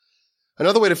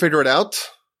 Another way to figure it out,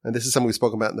 and this is something we've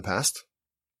spoken about in the past,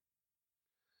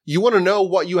 you want to know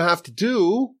what you have to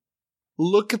do,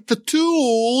 look at the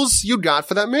tools you got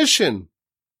for that mission.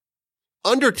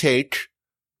 Undertake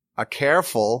a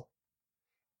careful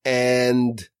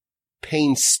and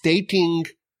painstaking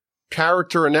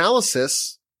character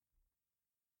analysis.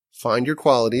 Find your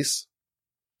qualities,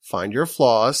 find your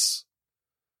flaws,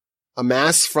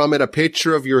 amass from it a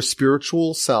picture of your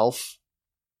spiritual self,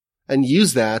 and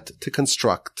use that to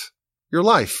construct your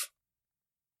life.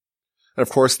 And of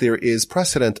course, there is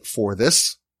precedent for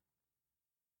this.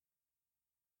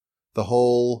 The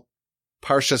whole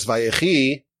Parshas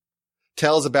Vayechi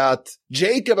tells about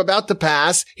Jacob about to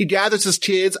pass. He gathers his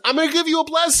kids. I'm going to give you a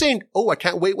blessing. Oh, I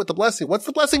can't wait with the blessing. What's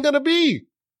the blessing going to be?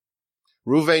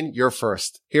 Reuven, you're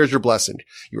first. Here's your blessing.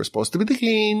 You were supposed to be the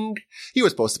king. You were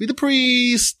supposed to be the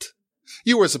priest.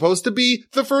 You were supposed to be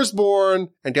the firstborn.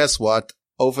 And guess what?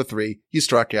 0 for 3. You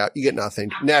struck out. You get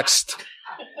nothing. Next.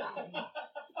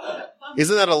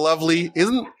 Isn't that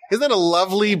a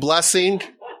lovely blessing?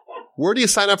 Where do you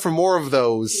sign up for more of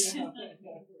those?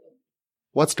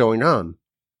 What's going on?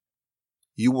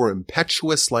 You were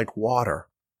impetuous like water.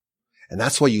 And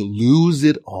that's why you lose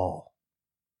it all.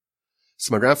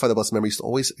 So my grandfather, blessed memory, used to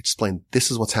always explain, this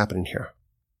is what's happening here.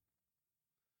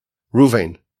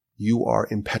 Reuven, you are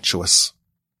impetuous.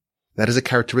 That is a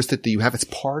characteristic that you have. It's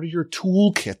part of your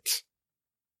toolkit.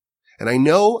 And I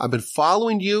know I've been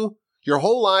following you your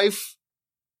whole life.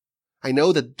 I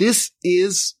know that this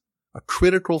is a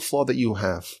critical flaw that you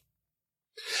have.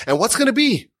 And what's going to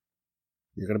be?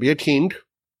 You're going to be a king.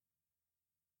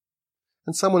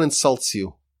 And someone insults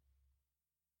you.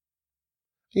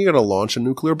 You're going to launch a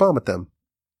nuclear bomb at them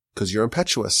because you're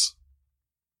impetuous.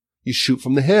 You shoot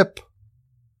from the hip.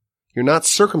 You're not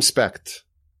circumspect.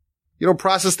 You don't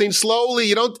process things slowly.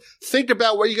 You don't think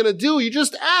about what you're going to do. You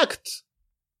just act.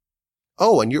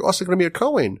 Oh, and you're also going to be a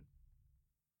Kohen.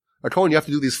 A Kohen, you have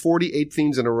to do these 48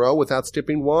 things in a row without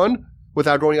skipping one,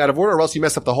 without going out of order, or else you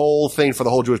mess up the whole thing for the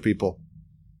whole Jewish people.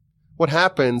 What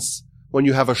happens when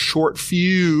you have a short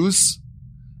fuse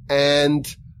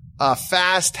and a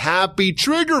fast, happy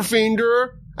trigger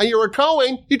finger and you're a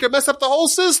Kohen? You can mess up the whole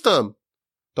system.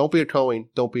 Don't be a Kohen.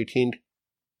 Don't be a king.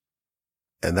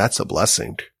 And that's a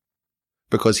blessing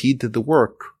because he did the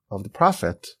work of the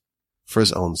prophet for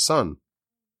his own son.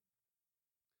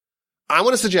 I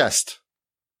want to suggest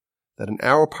that in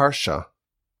our Parsha,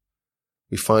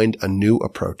 we find a new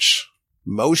approach.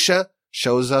 Moshe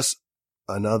shows us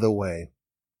another way.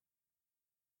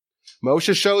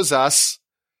 Moshe shows us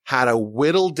how to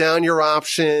whittle down your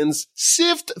options,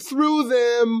 sift through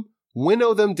them,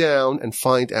 winnow them down, and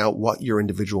find out what your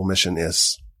individual mission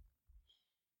is.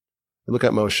 Look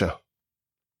at Moshe.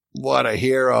 What a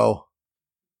hero.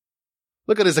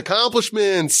 Look at his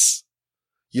accomplishments.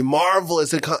 You marvel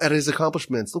at his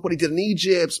accomplishments. Look what he did in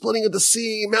Egypt, splitting of the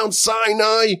sea, Mount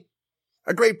Sinai.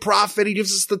 A great prophet. He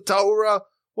gives us the Torah.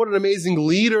 What an amazing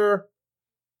leader.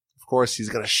 Of course, he's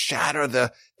going to shatter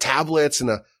the tablets in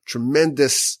a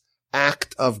tremendous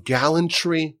act of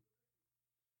gallantry.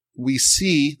 We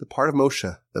see the part of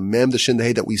Moshe, the Mem, the Shin, the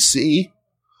Hey, that we see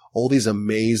all these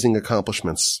amazing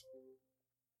accomplishments.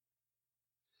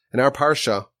 In our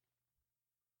Parsha,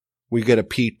 we get a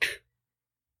peek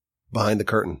behind the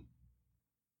curtain.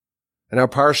 In our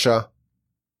Parsha,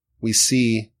 we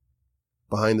see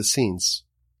behind the scenes.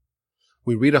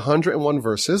 We read 101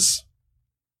 verses,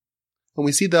 and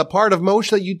we see the part of Moshe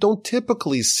that you don't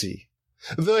typically see.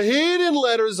 The hidden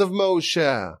letters of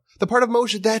Moshe. The part of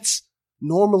Moshe that's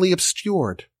normally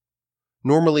obscured,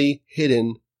 normally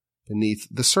hidden beneath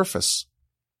the surface.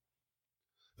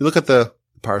 You look at the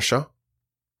Parsha.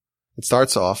 It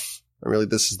starts off, and really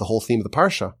this is the whole theme of the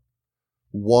Parsha,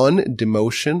 one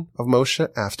demotion of Moshe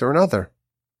after another.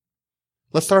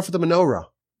 Let's start with the menorah.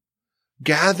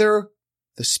 Gather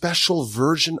the special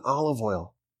virgin olive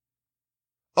oil.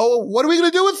 Oh, what are we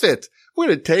going to do with it? We're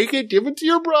going to take it, give it to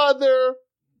your brother.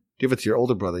 Give it to your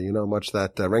older brother. You know how much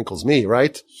that rankles me,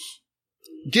 right?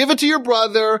 Give it to your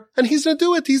brother, and he's going to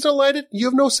do it. He's going to light it. You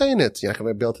have no say in it. You're not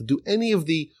going to be able to do any of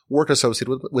the work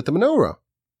associated with the menorah.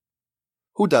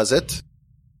 Who does it?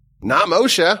 Not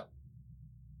Moshe.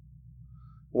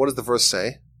 What does the verse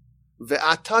say?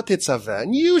 Ve'ata tetzaveh.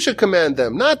 And you should command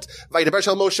them, not Vaydaber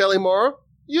shel Moshe lemor.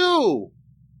 You.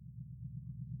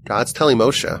 God's telling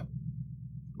Moshe,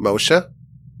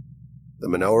 the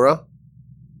menorah,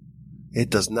 it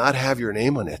does not have your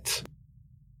name on it.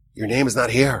 Your name is not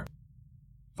here.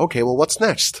 Okay, well, what's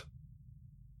next?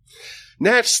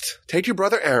 Next, take your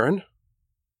brother Aaron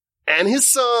and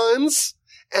his sons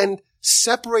and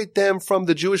separate them from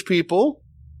the Jewish people,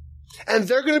 and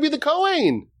they're going to be the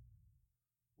Kohen.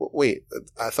 Wait,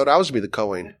 I thought I was going to be the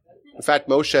Kohen. In fact,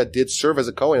 Moshe did serve as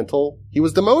a Kohen until he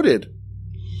was demoted.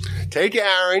 Take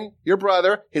Aaron, your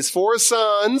brother, his 4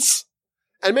 sons,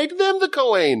 and make them the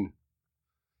Kohen.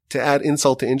 To add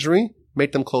insult to injury,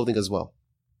 make them clothing as well.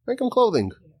 Make them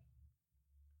clothing.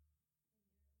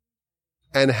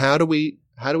 And how do we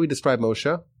describe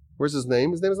Moshe? Where's his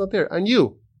name? His name is not there. And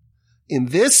you. In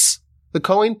this, the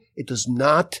Kohen, it does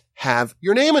not have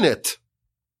your name in it.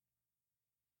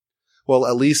 Well,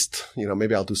 at least,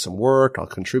 maybe I'll do some work. I'll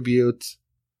contribute.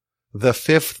 The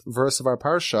 5th verse of our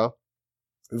Parsha.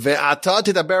 Ve'ata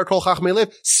tidaber kol chachmei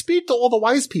lev. Speak to all the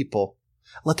wise people.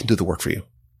 Let them do the work for you.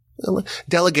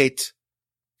 Delegate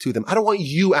to them. I don't want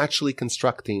you actually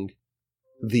constructing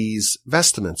these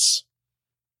vestments.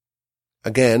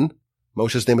 Again,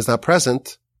 Moshe's name is not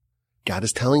present. God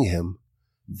is telling him,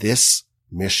 this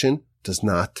mission does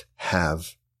not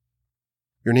have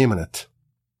your name in it.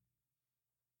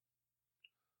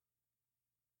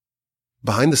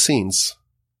 Behind the scenes,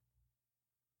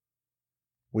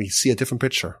 we see a different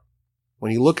picture.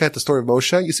 When you look at the story of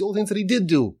Moshe, you see all the things that he did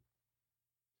do.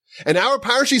 In our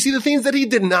Parsha, you see the things that he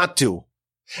did not do.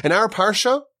 In our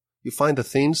Parsha, you find the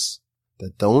things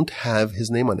that don't have his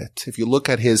name on it. If you look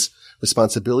at his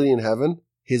responsibility in heaven,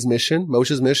 his mission,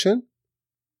 Moshe's mission,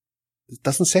 it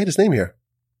doesn't say his name here.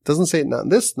 It doesn't say it, not in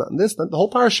this, not the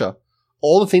whole Parsha.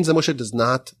 All the things that Moshe does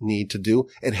not need to do,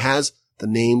 it has the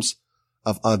names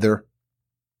of other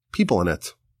people in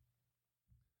it.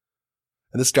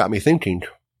 And this got me thinking.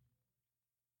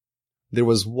 There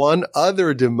was one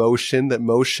other demotion that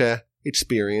Moshe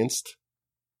experienced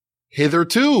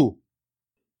hitherto.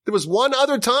 There was one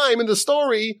other time in the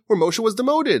story where Moshe was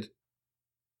demoted.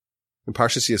 In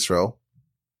Parsha Yisro,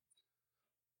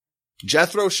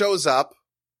 Jethro shows up,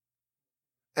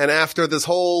 and after this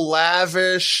whole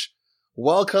lavish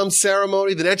welcome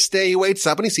ceremony, the next day he wakes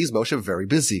up and he sees Moshe very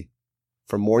busy.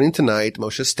 From morning to night,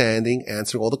 Moshe standing,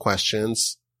 answering all the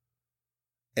questions.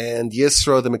 And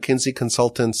Yisro, the McKinsey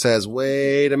consultant, says,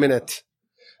 wait a minute.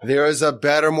 There is a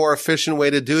better, more efficient way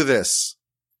to do this.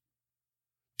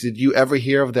 Did you ever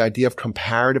hear of the idea of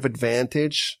comparative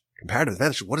advantage? Comparative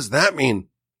advantage, what does that mean?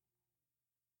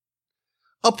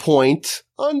 Appoint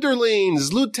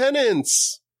underlings,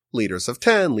 lieutenants, leaders of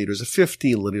 10, leaders of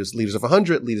 50, leaders of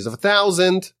 100, leaders of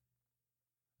 1,000.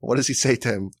 What does he say to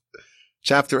him?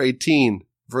 Chapter 18,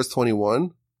 verse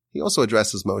 21, he also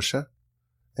addresses Moshe,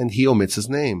 and he omits his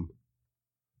name.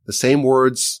 The same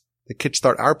words that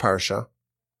kickstart our Parsha.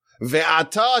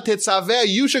 Ve'ata tetzaveh,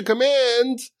 you should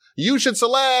command, you should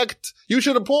select, you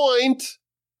should appoint.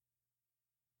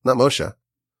 Not Moshe.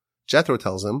 Jethro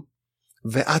tells him,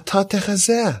 Ve'ata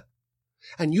techazeh,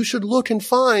 and you should look and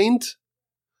find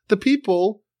the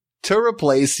people to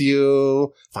replace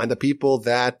you. Find the people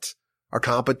that are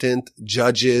competent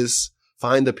judges.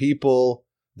 Find the people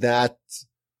that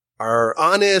are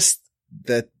honest,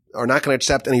 that are not going to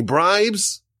accept any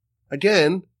bribes.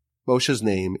 Again, Moshe's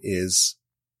name is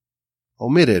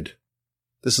omitted.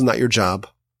 This is not your job.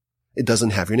 It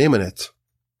doesn't have your name in it.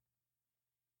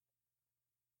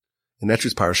 In next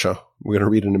week's Parsha, we're going to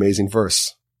read an amazing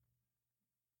verse.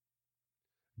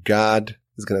 God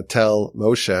is going to tell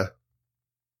Moshe,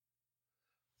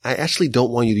 I actually don't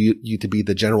want you to be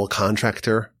the general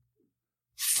contractor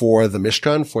for the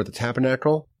Mishkan, for the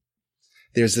tabernacle.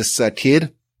 There's this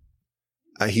kid.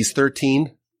 He's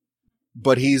 13,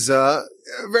 but he's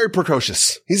very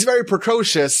precocious. He's very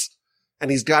precocious, and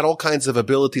he's got all kinds of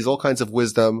abilities, all kinds of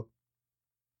wisdom.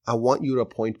 I want you to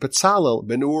appoint Betzalel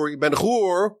ben Uri ben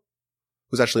Hur,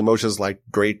 who's actually Moshe's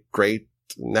great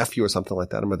nephew or something like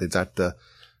that. I remember that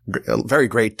very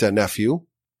great nephew.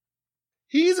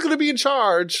 He's going to be in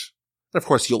charge. And of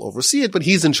course, you'll oversee it, but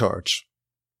he's in charge.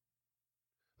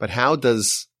 But how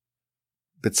does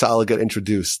Betzalel get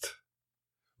introduced?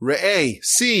 Re'eh,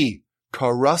 see,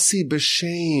 karasi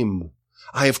b'shem.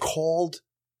 I have called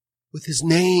with his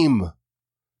name.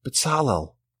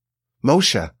 Betzalel.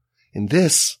 Moshe, in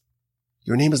this,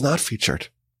 your name is not featured.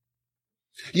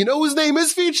 You know whose name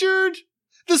is featured?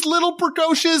 This little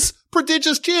precocious,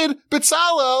 prodigious kid,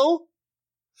 Betzalel.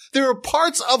 There are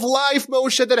parts of life,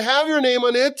 Moshe, that have your name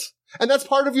on it, and that's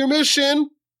part of your mission.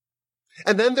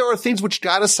 And then there are things which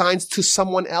God assigns to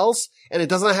someone else, and it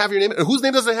doesn't have your name. And whose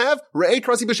name does it have? Re'eh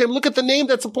Karasi B'Shem. Look at the name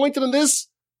that's appointed in this.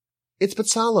 It's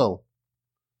Betzalel.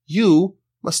 You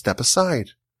must step aside.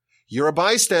 You're a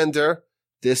bystander.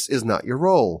 This is not your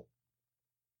role.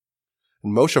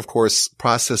 And Moshe, of course,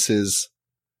 processes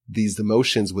these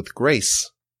emotions with grace.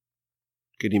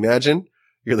 Could you imagine?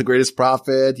 You're the greatest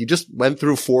prophet. You just went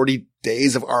through 40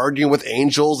 days of arguing with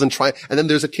angels and then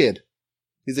there's a kid.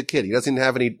 He's a kid. He doesn't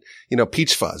have any,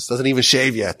 peach fuzz. Doesn't even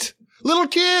shave yet. Little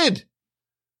kid.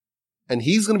 And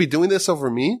he's going to be doing this over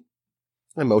me.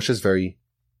 And Moshe is very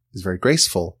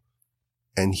graceful.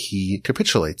 And he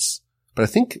capitulates. But I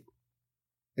think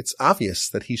it's obvious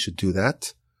that he should do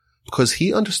that because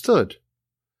he understood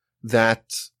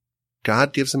that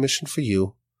God gives a mission for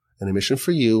you and a mission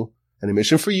for you and a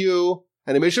mission for you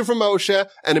and a mission for Moshe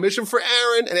and a mission for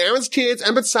Aaron and Aaron's kids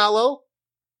and Betzalel.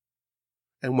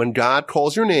 And when God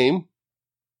calls your name,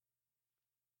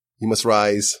 you must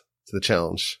rise to the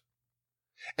challenge.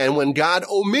 And when God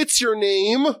omits your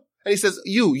name and he says,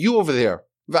 you over there,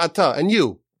 Vata, and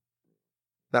you,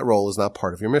 that role is not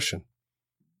part of your mission.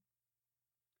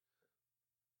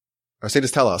 Our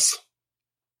sages tell us,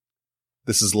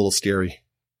 this is a little scary.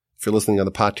 If you're listening on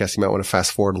the podcast, you might want to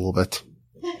fast forward a little bit.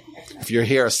 If you're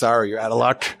here, sorry, you're out of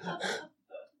luck.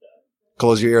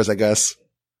 Close your ears, I guess.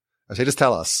 Our sages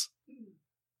tell us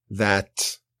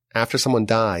that after someone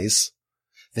dies,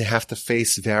 they have to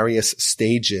face various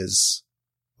stages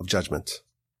of judgment.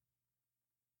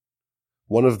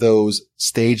 One of those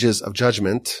stages of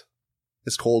judgment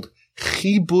is called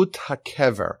Chibut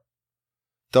HaKever.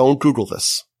 Don't Google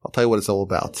this. I'll tell you what it's all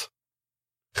about.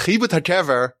 Chibut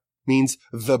HaKever means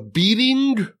the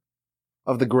beating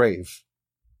of the grave.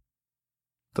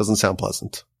 Doesn't sound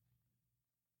pleasant.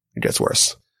 It gets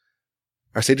worse.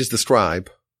 Our sages describe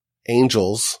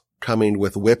angels coming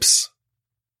with whips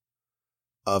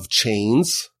of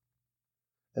chains,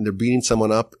 and they're beating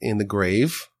someone up in the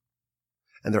grave,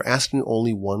 and they're asking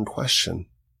only one question.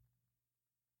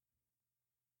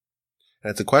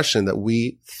 And it's a question that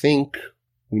we think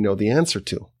we know the answer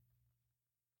to.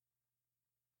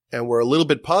 And we're a little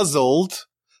bit puzzled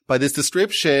by this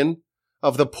description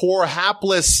of the poor,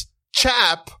 hapless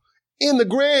chap in the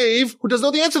grave who doesn't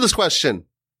know the answer to this question.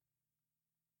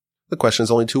 The question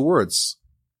is only 2 words.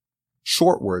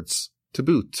 Short words to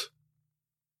boot.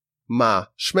 Ma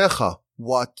shmecha.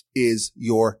 What is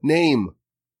your name?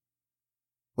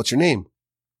 What's your name?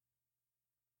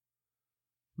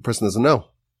 The person doesn't know.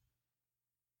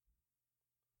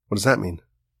 What does that mean?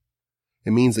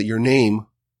 It means that your name,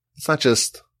 it's not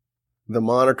just the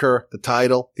moniker, the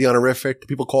title, the honorific that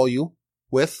people call you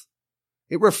with.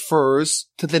 It refers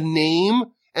to the name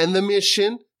and the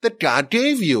mission that God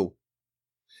gave you.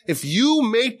 If you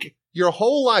make your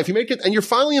whole life, you make it, and you're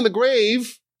finally in the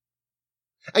grave,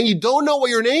 and you don't know what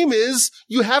your name is,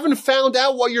 you haven't found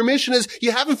out what your mission is,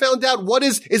 you haven't found out what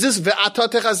is this Ve'ata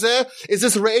Tetzaveh? Is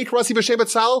this Re'eh Karasi B'Shem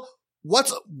Betzalel?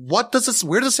 What does this,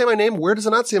 where does it say my name? Where does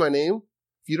it not say my name?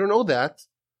 If you don't know that,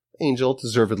 angel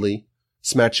deservedly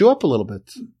smack you up a little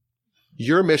bit.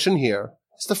 Your mission here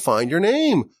is to find your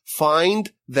name.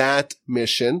 Find that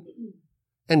mission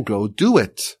and go do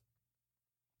it.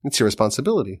 It's your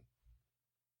responsibility.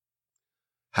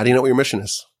 How do you know what your mission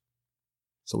is?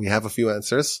 So we have a few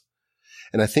answers.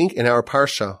 And I think in our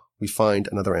Parsha, we find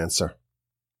another answer.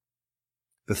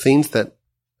 The things that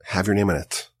have your name in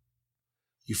it.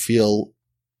 You feel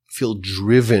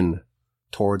driven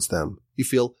towards them. You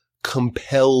feel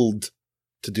compelled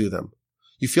to do them.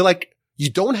 You feel like you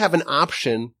don't have an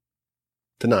option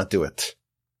to not do it.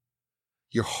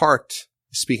 Your heart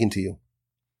is speaking to you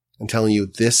and telling you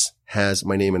this has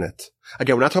my name in it.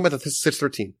 Again, we're not talking about the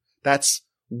 613. That's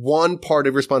one part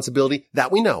of responsibility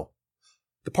that we know.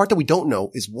 The part that we don't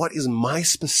know is what is my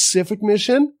specific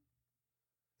mission?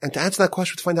 And to answer that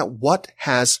question, to find out what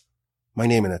has my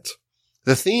name in it.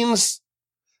 The things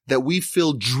that we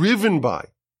feel driven by,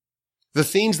 the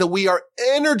things that we are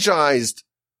energized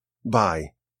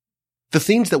by, the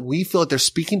things that we feel that they're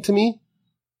speaking to me,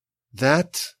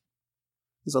 that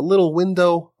is a little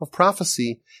window of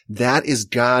prophecy. That is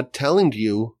God telling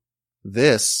you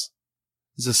this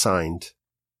is assigned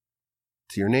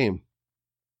to your name.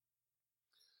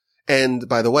 And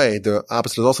by the way, the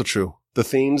opposite is also true. The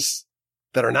things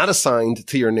that are not assigned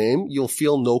to your name, you'll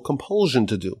feel no compulsion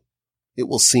to do. It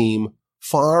will seem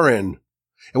foreign.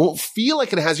 It won't feel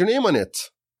like it has your name on it.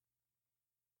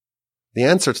 The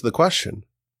answer to the question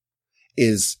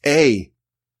is A,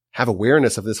 have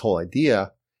awareness of this whole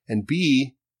idea, and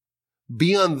B,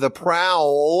 be on the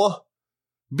prowl,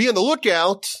 be on the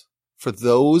lookout for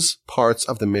those parts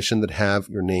of the mission that have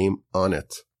your name on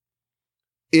it.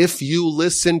 If you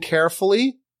listen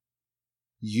carefully,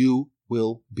 you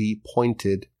will be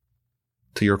pointed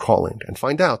to your calling and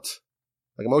find out,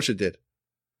 like Moshe did.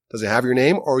 Does it have your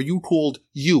name, or are you called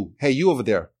you? Hey, you over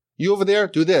there. You over there,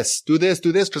 do this,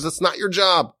 because it's not your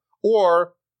job.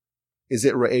 Or is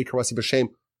it Re'ei Karasi B'Shem?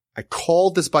 I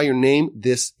called this by your name.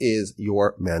 This is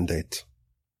your mandate.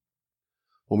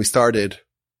 When we started,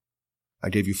 I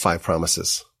gave you 5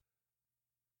 promises.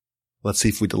 Let's see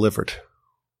if we delivered.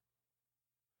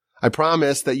 I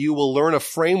promised that you will learn a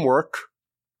framework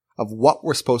of what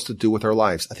we're supposed to do with our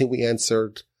lives. I think we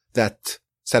answered that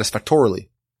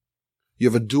satisfactorily. You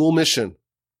have a dual mission.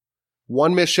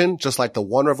 One mission, just like the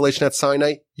one revelation at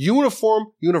Sinai, uniform,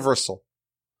 universal.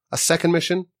 A second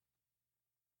mission,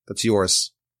 that's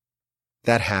yours.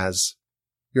 That has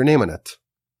your name on it.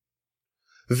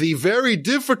 The very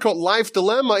difficult life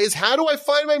dilemma is, how do I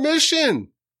find my mission?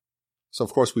 So,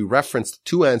 of course, we referenced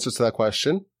 2 answers to that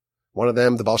question. One of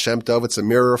them, the Baal Shem Tov, it's a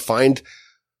mirror. Find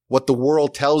what the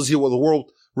world tells you, what the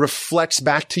world reflects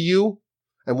back to you.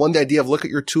 And one, the idea of look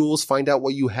at your tools, find out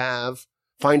what you have,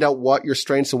 find out what your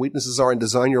strengths and weaknesses are, and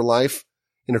design your life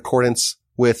in accordance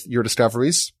with your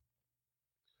discoveries.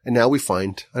 And now we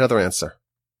find another answer.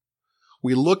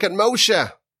 We look at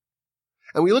Moshe,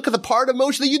 and we look at the part of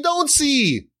Moshe that you don't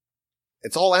see.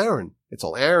 It's all Aaron. It's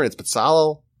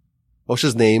Bezalel.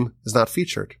 Moshe's name is not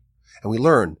featured. And we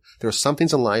learn there are some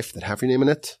things in life that have your name in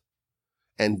it,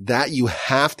 and that you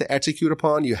have to execute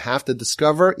upon, you have to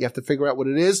discover, you have to figure out what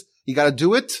it is. You got to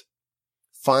do it.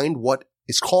 Find what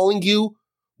is calling you,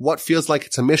 what feels like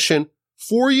it's a mission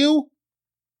for you.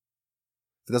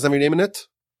 If it doesn't have your name in it,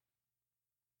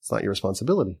 it's not your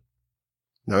responsibility.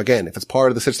 Now again, if it's part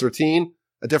of the 613,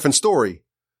 a different story.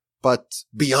 But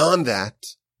beyond that,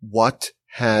 what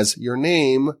has your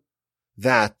name?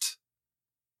 That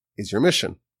is your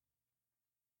mission.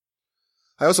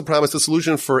 I also promised a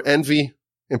solution for envy,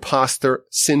 imposter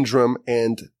syndrome,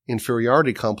 and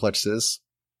inferiority complexes.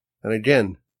 And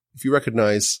again, if you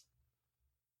recognize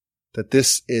that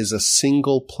this is a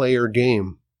single player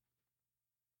game,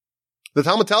 the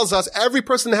Talmud tells us every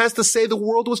person has to say the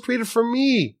world was created for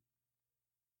me.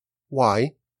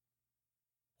 Why?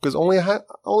 Because only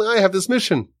I have this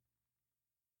mission.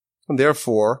 And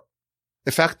therefore,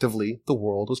 effectively, the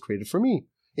world was created for me.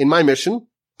 In my mission,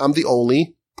 I'm the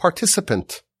only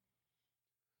participant.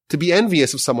 To be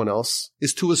envious of someone else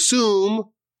is to assume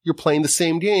you're playing the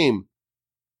same game.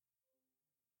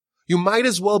 You might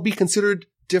as well be considered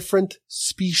different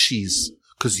species,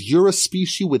 because you're a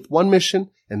species with one mission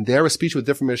and they're a species with a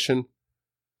different mission,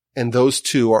 and those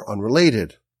two are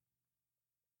unrelated.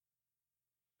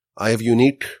 I have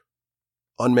unique,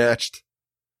 unmatched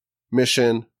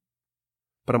mission,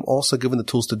 but I'm also given the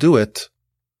tools to do it.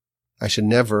 I should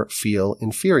never feel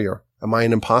inferior. Am I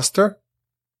an imposter?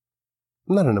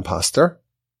 I'm not an imposter.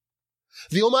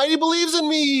 The Almighty believes in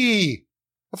me.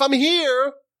 If I'm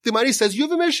here, the Almighty says you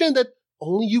have a mission that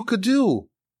only you could do.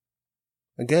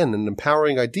 Again, an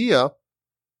empowering idea.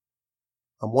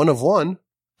 I'm one of one.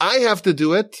 I have to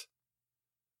do it.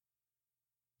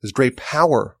 There's great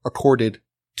power accorded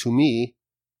to me.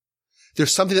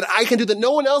 There's something that I can do that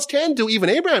no one else can do. Even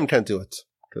Abraham can't do it,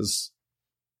 because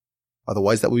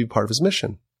otherwise that would be part of his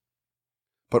mission.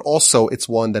 But also it's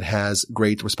one that has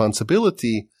great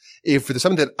responsibility. If there's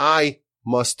something that I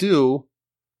must do,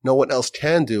 no one else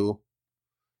can do,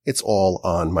 it's all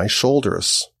on my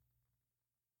shoulders.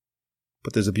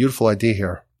 But there's a beautiful idea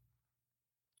here.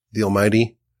 The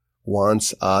Almighty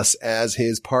wants us as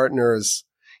His partners.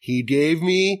 He gave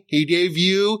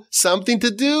you something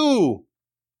to do.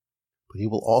 But He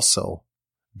will also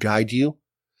guide you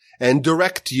and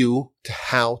direct you to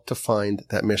how to find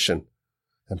that mission.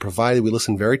 And provided we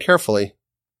listen very carefully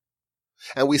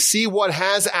and we see what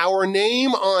has our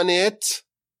name on it,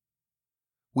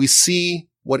 we see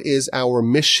what is our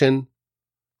mission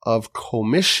of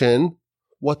commission.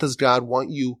 What does God want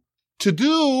you to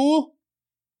do?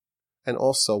 And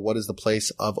also, what is the place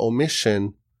of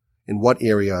omission? In what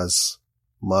areas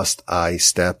must I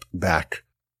step back?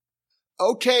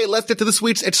 Okay, let's get to this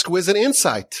week's exquisite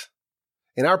insight.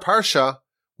 In our Parsha,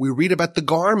 we read about the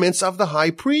garments of the high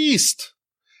priest.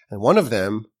 And one of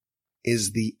them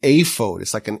is the ephod.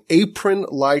 It's like an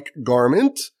apron-like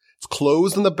garment. It's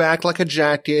closed in the back like a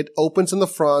jacket, opens in the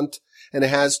front, and it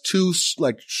has two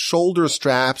like shoulder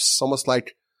straps, almost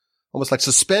like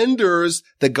suspenders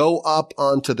that go up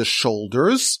onto the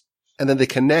shoulders, and then they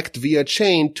connect via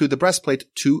chain to the breastplate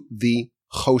to the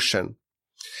choshen.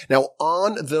 Now,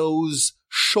 on those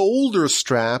shoulder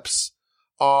straps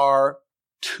are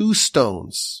two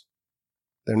stones.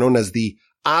 They're known as the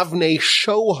Avnei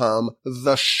Shoham,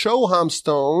 the Shoham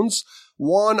stones,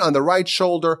 one on the right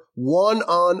shoulder, one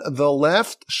on the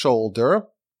left shoulder.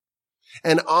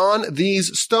 And on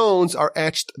these stones are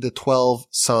etched the 12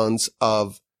 sons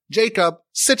of Jacob,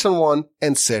 sits on one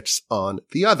and sits on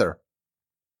the other.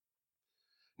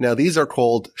 Now, these are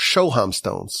called Shoham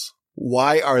stones.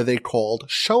 Why are they called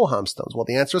Shoham stones? Well,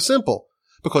 the answer is simple.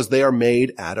 Because they are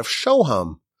made out of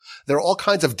Shoham. There are all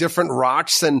kinds of different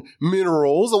rocks and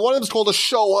minerals, and one of them is called a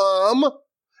Shoham.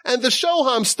 And the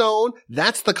Shoham stone,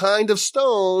 that's the kind of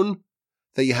stone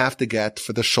that you have to get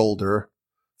for the shoulder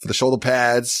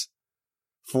pads,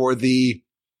 for the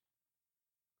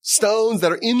stones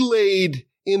that are inlaid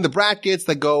in the brackets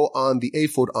that go on the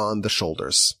ephod on the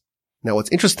shoulders. Now,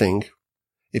 what's interesting,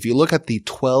 if you look at the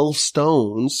 12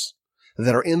 stones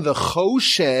that are in the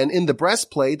choshen, in the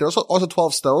breastplate, there's also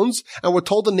 12 stones, and we're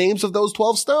told the names of those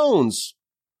 12 stones.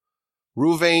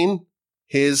 Ruvain,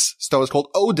 his stone is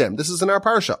called Odem. This is in our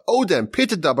Parsha. Odem,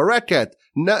 Pitida, Bereket,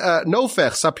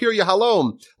 Nofech, Sapir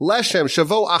Yahalom, Leshem,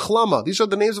 Shavo, Achlama. These are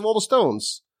the names of all the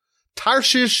stones.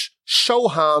 Tarshish,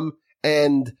 Shoham,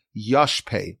 and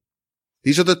Yashpe.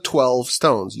 These are the 12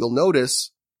 stones. You'll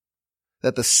notice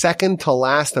that the second to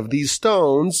last of these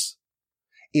stones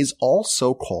is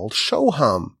also called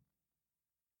Shoham.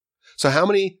 So how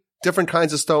many different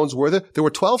kinds of stones were there? There were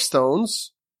 12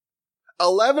 stones.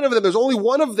 11 of them, there's only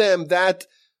one of them that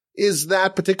is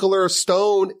that particular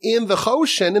stone in the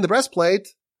choshen, in the breastplate.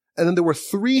 And then there were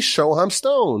 3 Shoham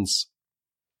stones.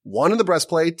 One in the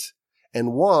breastplate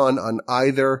and one on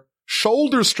either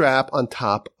shoulder strap on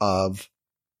top of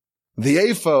the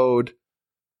ephod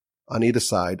on either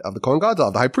side of the Kohen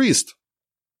Gadol, the high priest.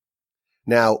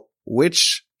 Now,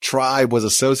 which tribe was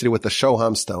associated with the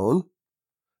Shoham stone?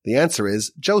 The answer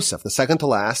is Joseph, the second to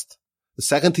last. The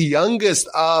second to youngest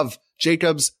of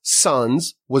Jacob's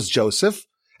sons was Joseph,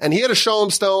 and he had a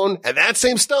Shoham stone, and that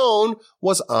same stone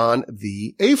was on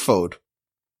the ephod.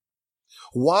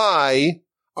 Why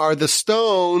are the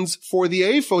stones for the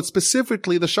ephod,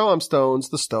 specifically the Shoham stones,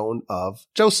 the stone of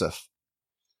Joseph?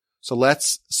 So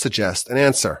let's suggest an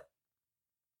answer.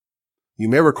 You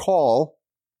may recall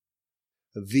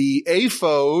the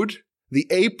ephod, the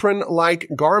apron-like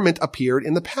garment, appeared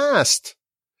in the past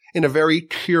in a very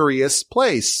curious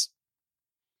place.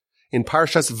 In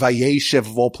Parshas Vayeshev,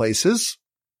 of all places,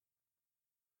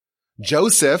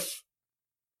 Joseph,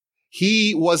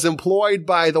 he was employed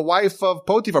by the wife of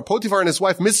Potiphar. Potiphar and his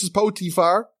wife, Mrs.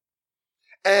 Potiphar,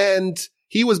 and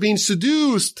he was being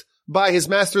seduced by his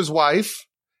master's wife,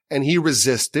 and he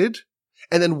resisted.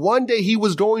 And then one day he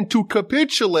was going to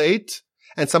capitulate,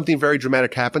 and something very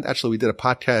dramatic happened. Actually, we did a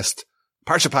podcast,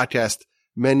 Parsha podcast,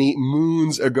 many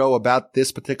moons ago about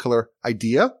this particular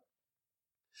idea.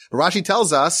 But Rashi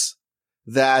tells us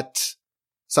that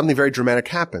something very dramatic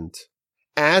happened.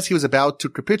 As he was about to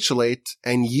capitulate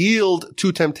and yield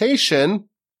to temptation,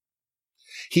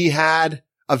 he had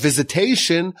a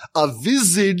visitation, a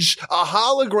visage, a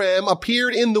hologram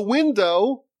appeared in the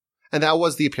window, and that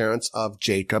was the appearance of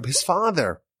Jacob, his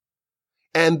father.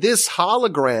 And this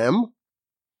hologram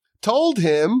told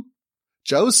him,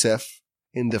 Joseph,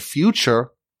 in the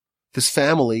future, this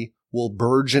family will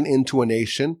burgeon into a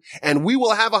nation, and we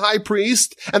will have a high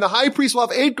priest, and the high priest will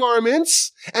have 8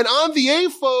 garments, and on the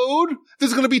ephod,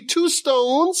 there's going to be 2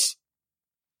 stones.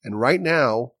 And right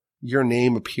now, your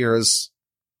name appears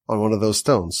on one of those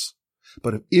stones.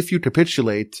 But if you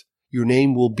capitulate, your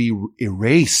name will be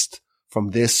erased from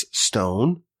this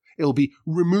stone. It will be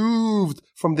removed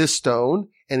from this stone,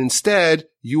 and instead,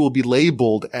 you will be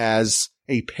labeled as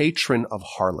a patron of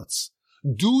harlots.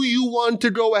 Do you want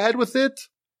to go ahead with it?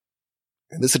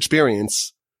 And this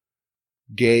experience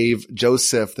gave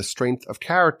Joseph the strength of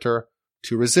character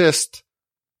to resist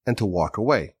and to walk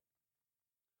away.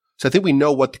 So I think we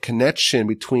know what the connection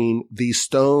between these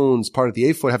stones, part of the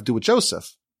ephod, have to do with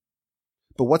Joseph.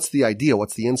 But what's the idea?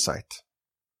 What's the insight?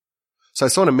 So I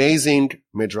saw an amazing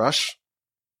midrash.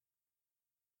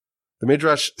 The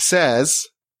midrash says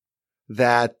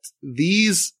that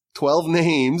these 12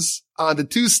 names on the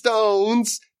 2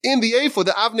 stones in the ephod,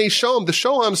 the Avnei Shoham, the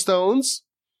Shoham stones,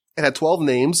 it had 12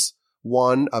 names,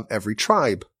 one of every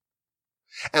tribe.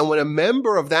 And when a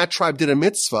member of that tribe did a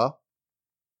mitzvah,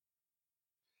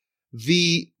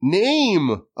 the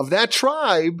name of that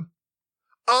tribe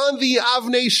on the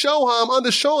Avnei Shoham, on the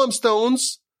Shoham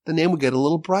stones, the name would get a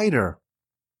little brighter.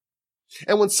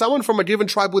 And when someone from a given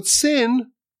tribe would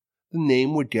sin, the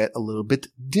name would get a little bit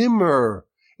dimmer.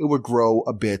 It would grow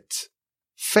a bit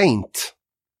faint.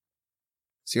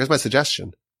 So here's my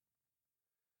suggestion.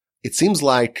 It seems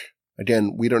like,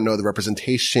 again, we don't know the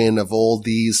representation of all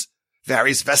these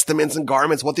various vestments and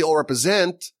garments, what they all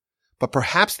represent, but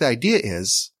perhaps the idea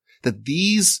is that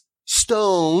these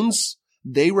stones,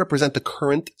 they represent the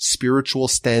current spiritual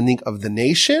standing of the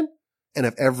nation and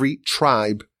of every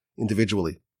tribe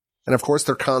individually. And of course,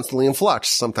 they're constantly in flux.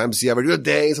 Sometimes you have a good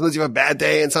day, sometimes you have a bad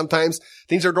day, and sometimes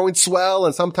things are going swell,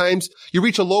 and sometimes you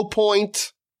reach a low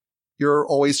point. You're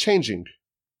always changing.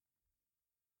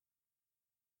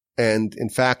 And in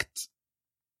fact,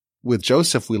 with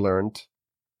Joseph, we learned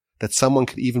that someone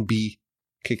could even be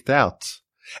kicked out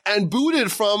and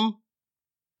booted from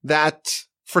that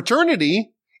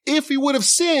fraternity. If he would have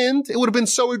sinned, it would have been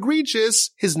so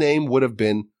egregious, his name would have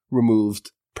been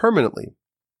removed permanently.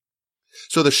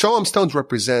 So the Shoham stones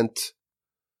represent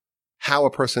how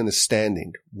a person is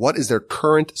standing. What is their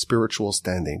current spiritual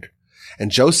standing?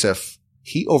 And Joseph,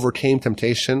 he overcame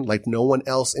temptation like no one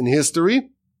else in history.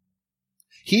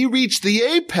 He reached the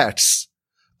apex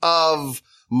of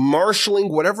marshaling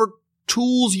whatever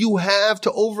tools you have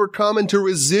to overcome and to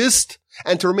resist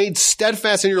and to remain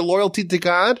steadfast in your loyalty to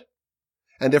God.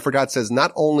 And therefore God says,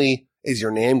 not only is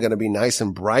your name going to be nice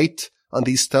and bright on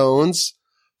these stones,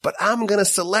 but I'm going to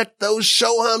select those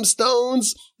Shoham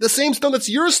stones, the same stone that's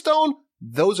your stone.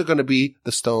 Those are going to be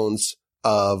the stones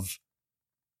of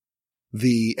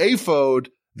the ephod,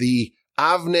 the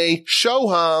Avnei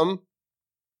Shoham.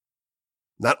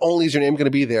 Not only is your name going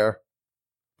to be there,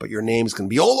 but your name is going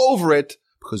to be all over it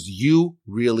because you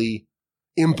really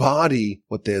embody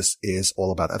what this is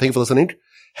all about. I thank you for listening.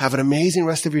 Have an amazing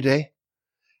rest of your day.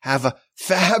 Have a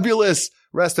fabulous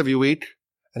rest of your week.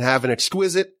 And have an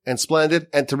exquisite and splendid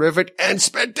and terrific and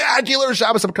spectacular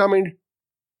Shabbos upcoming.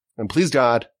 And please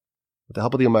God, with the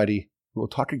help of the Almighty, we will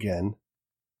talk again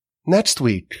next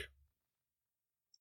week.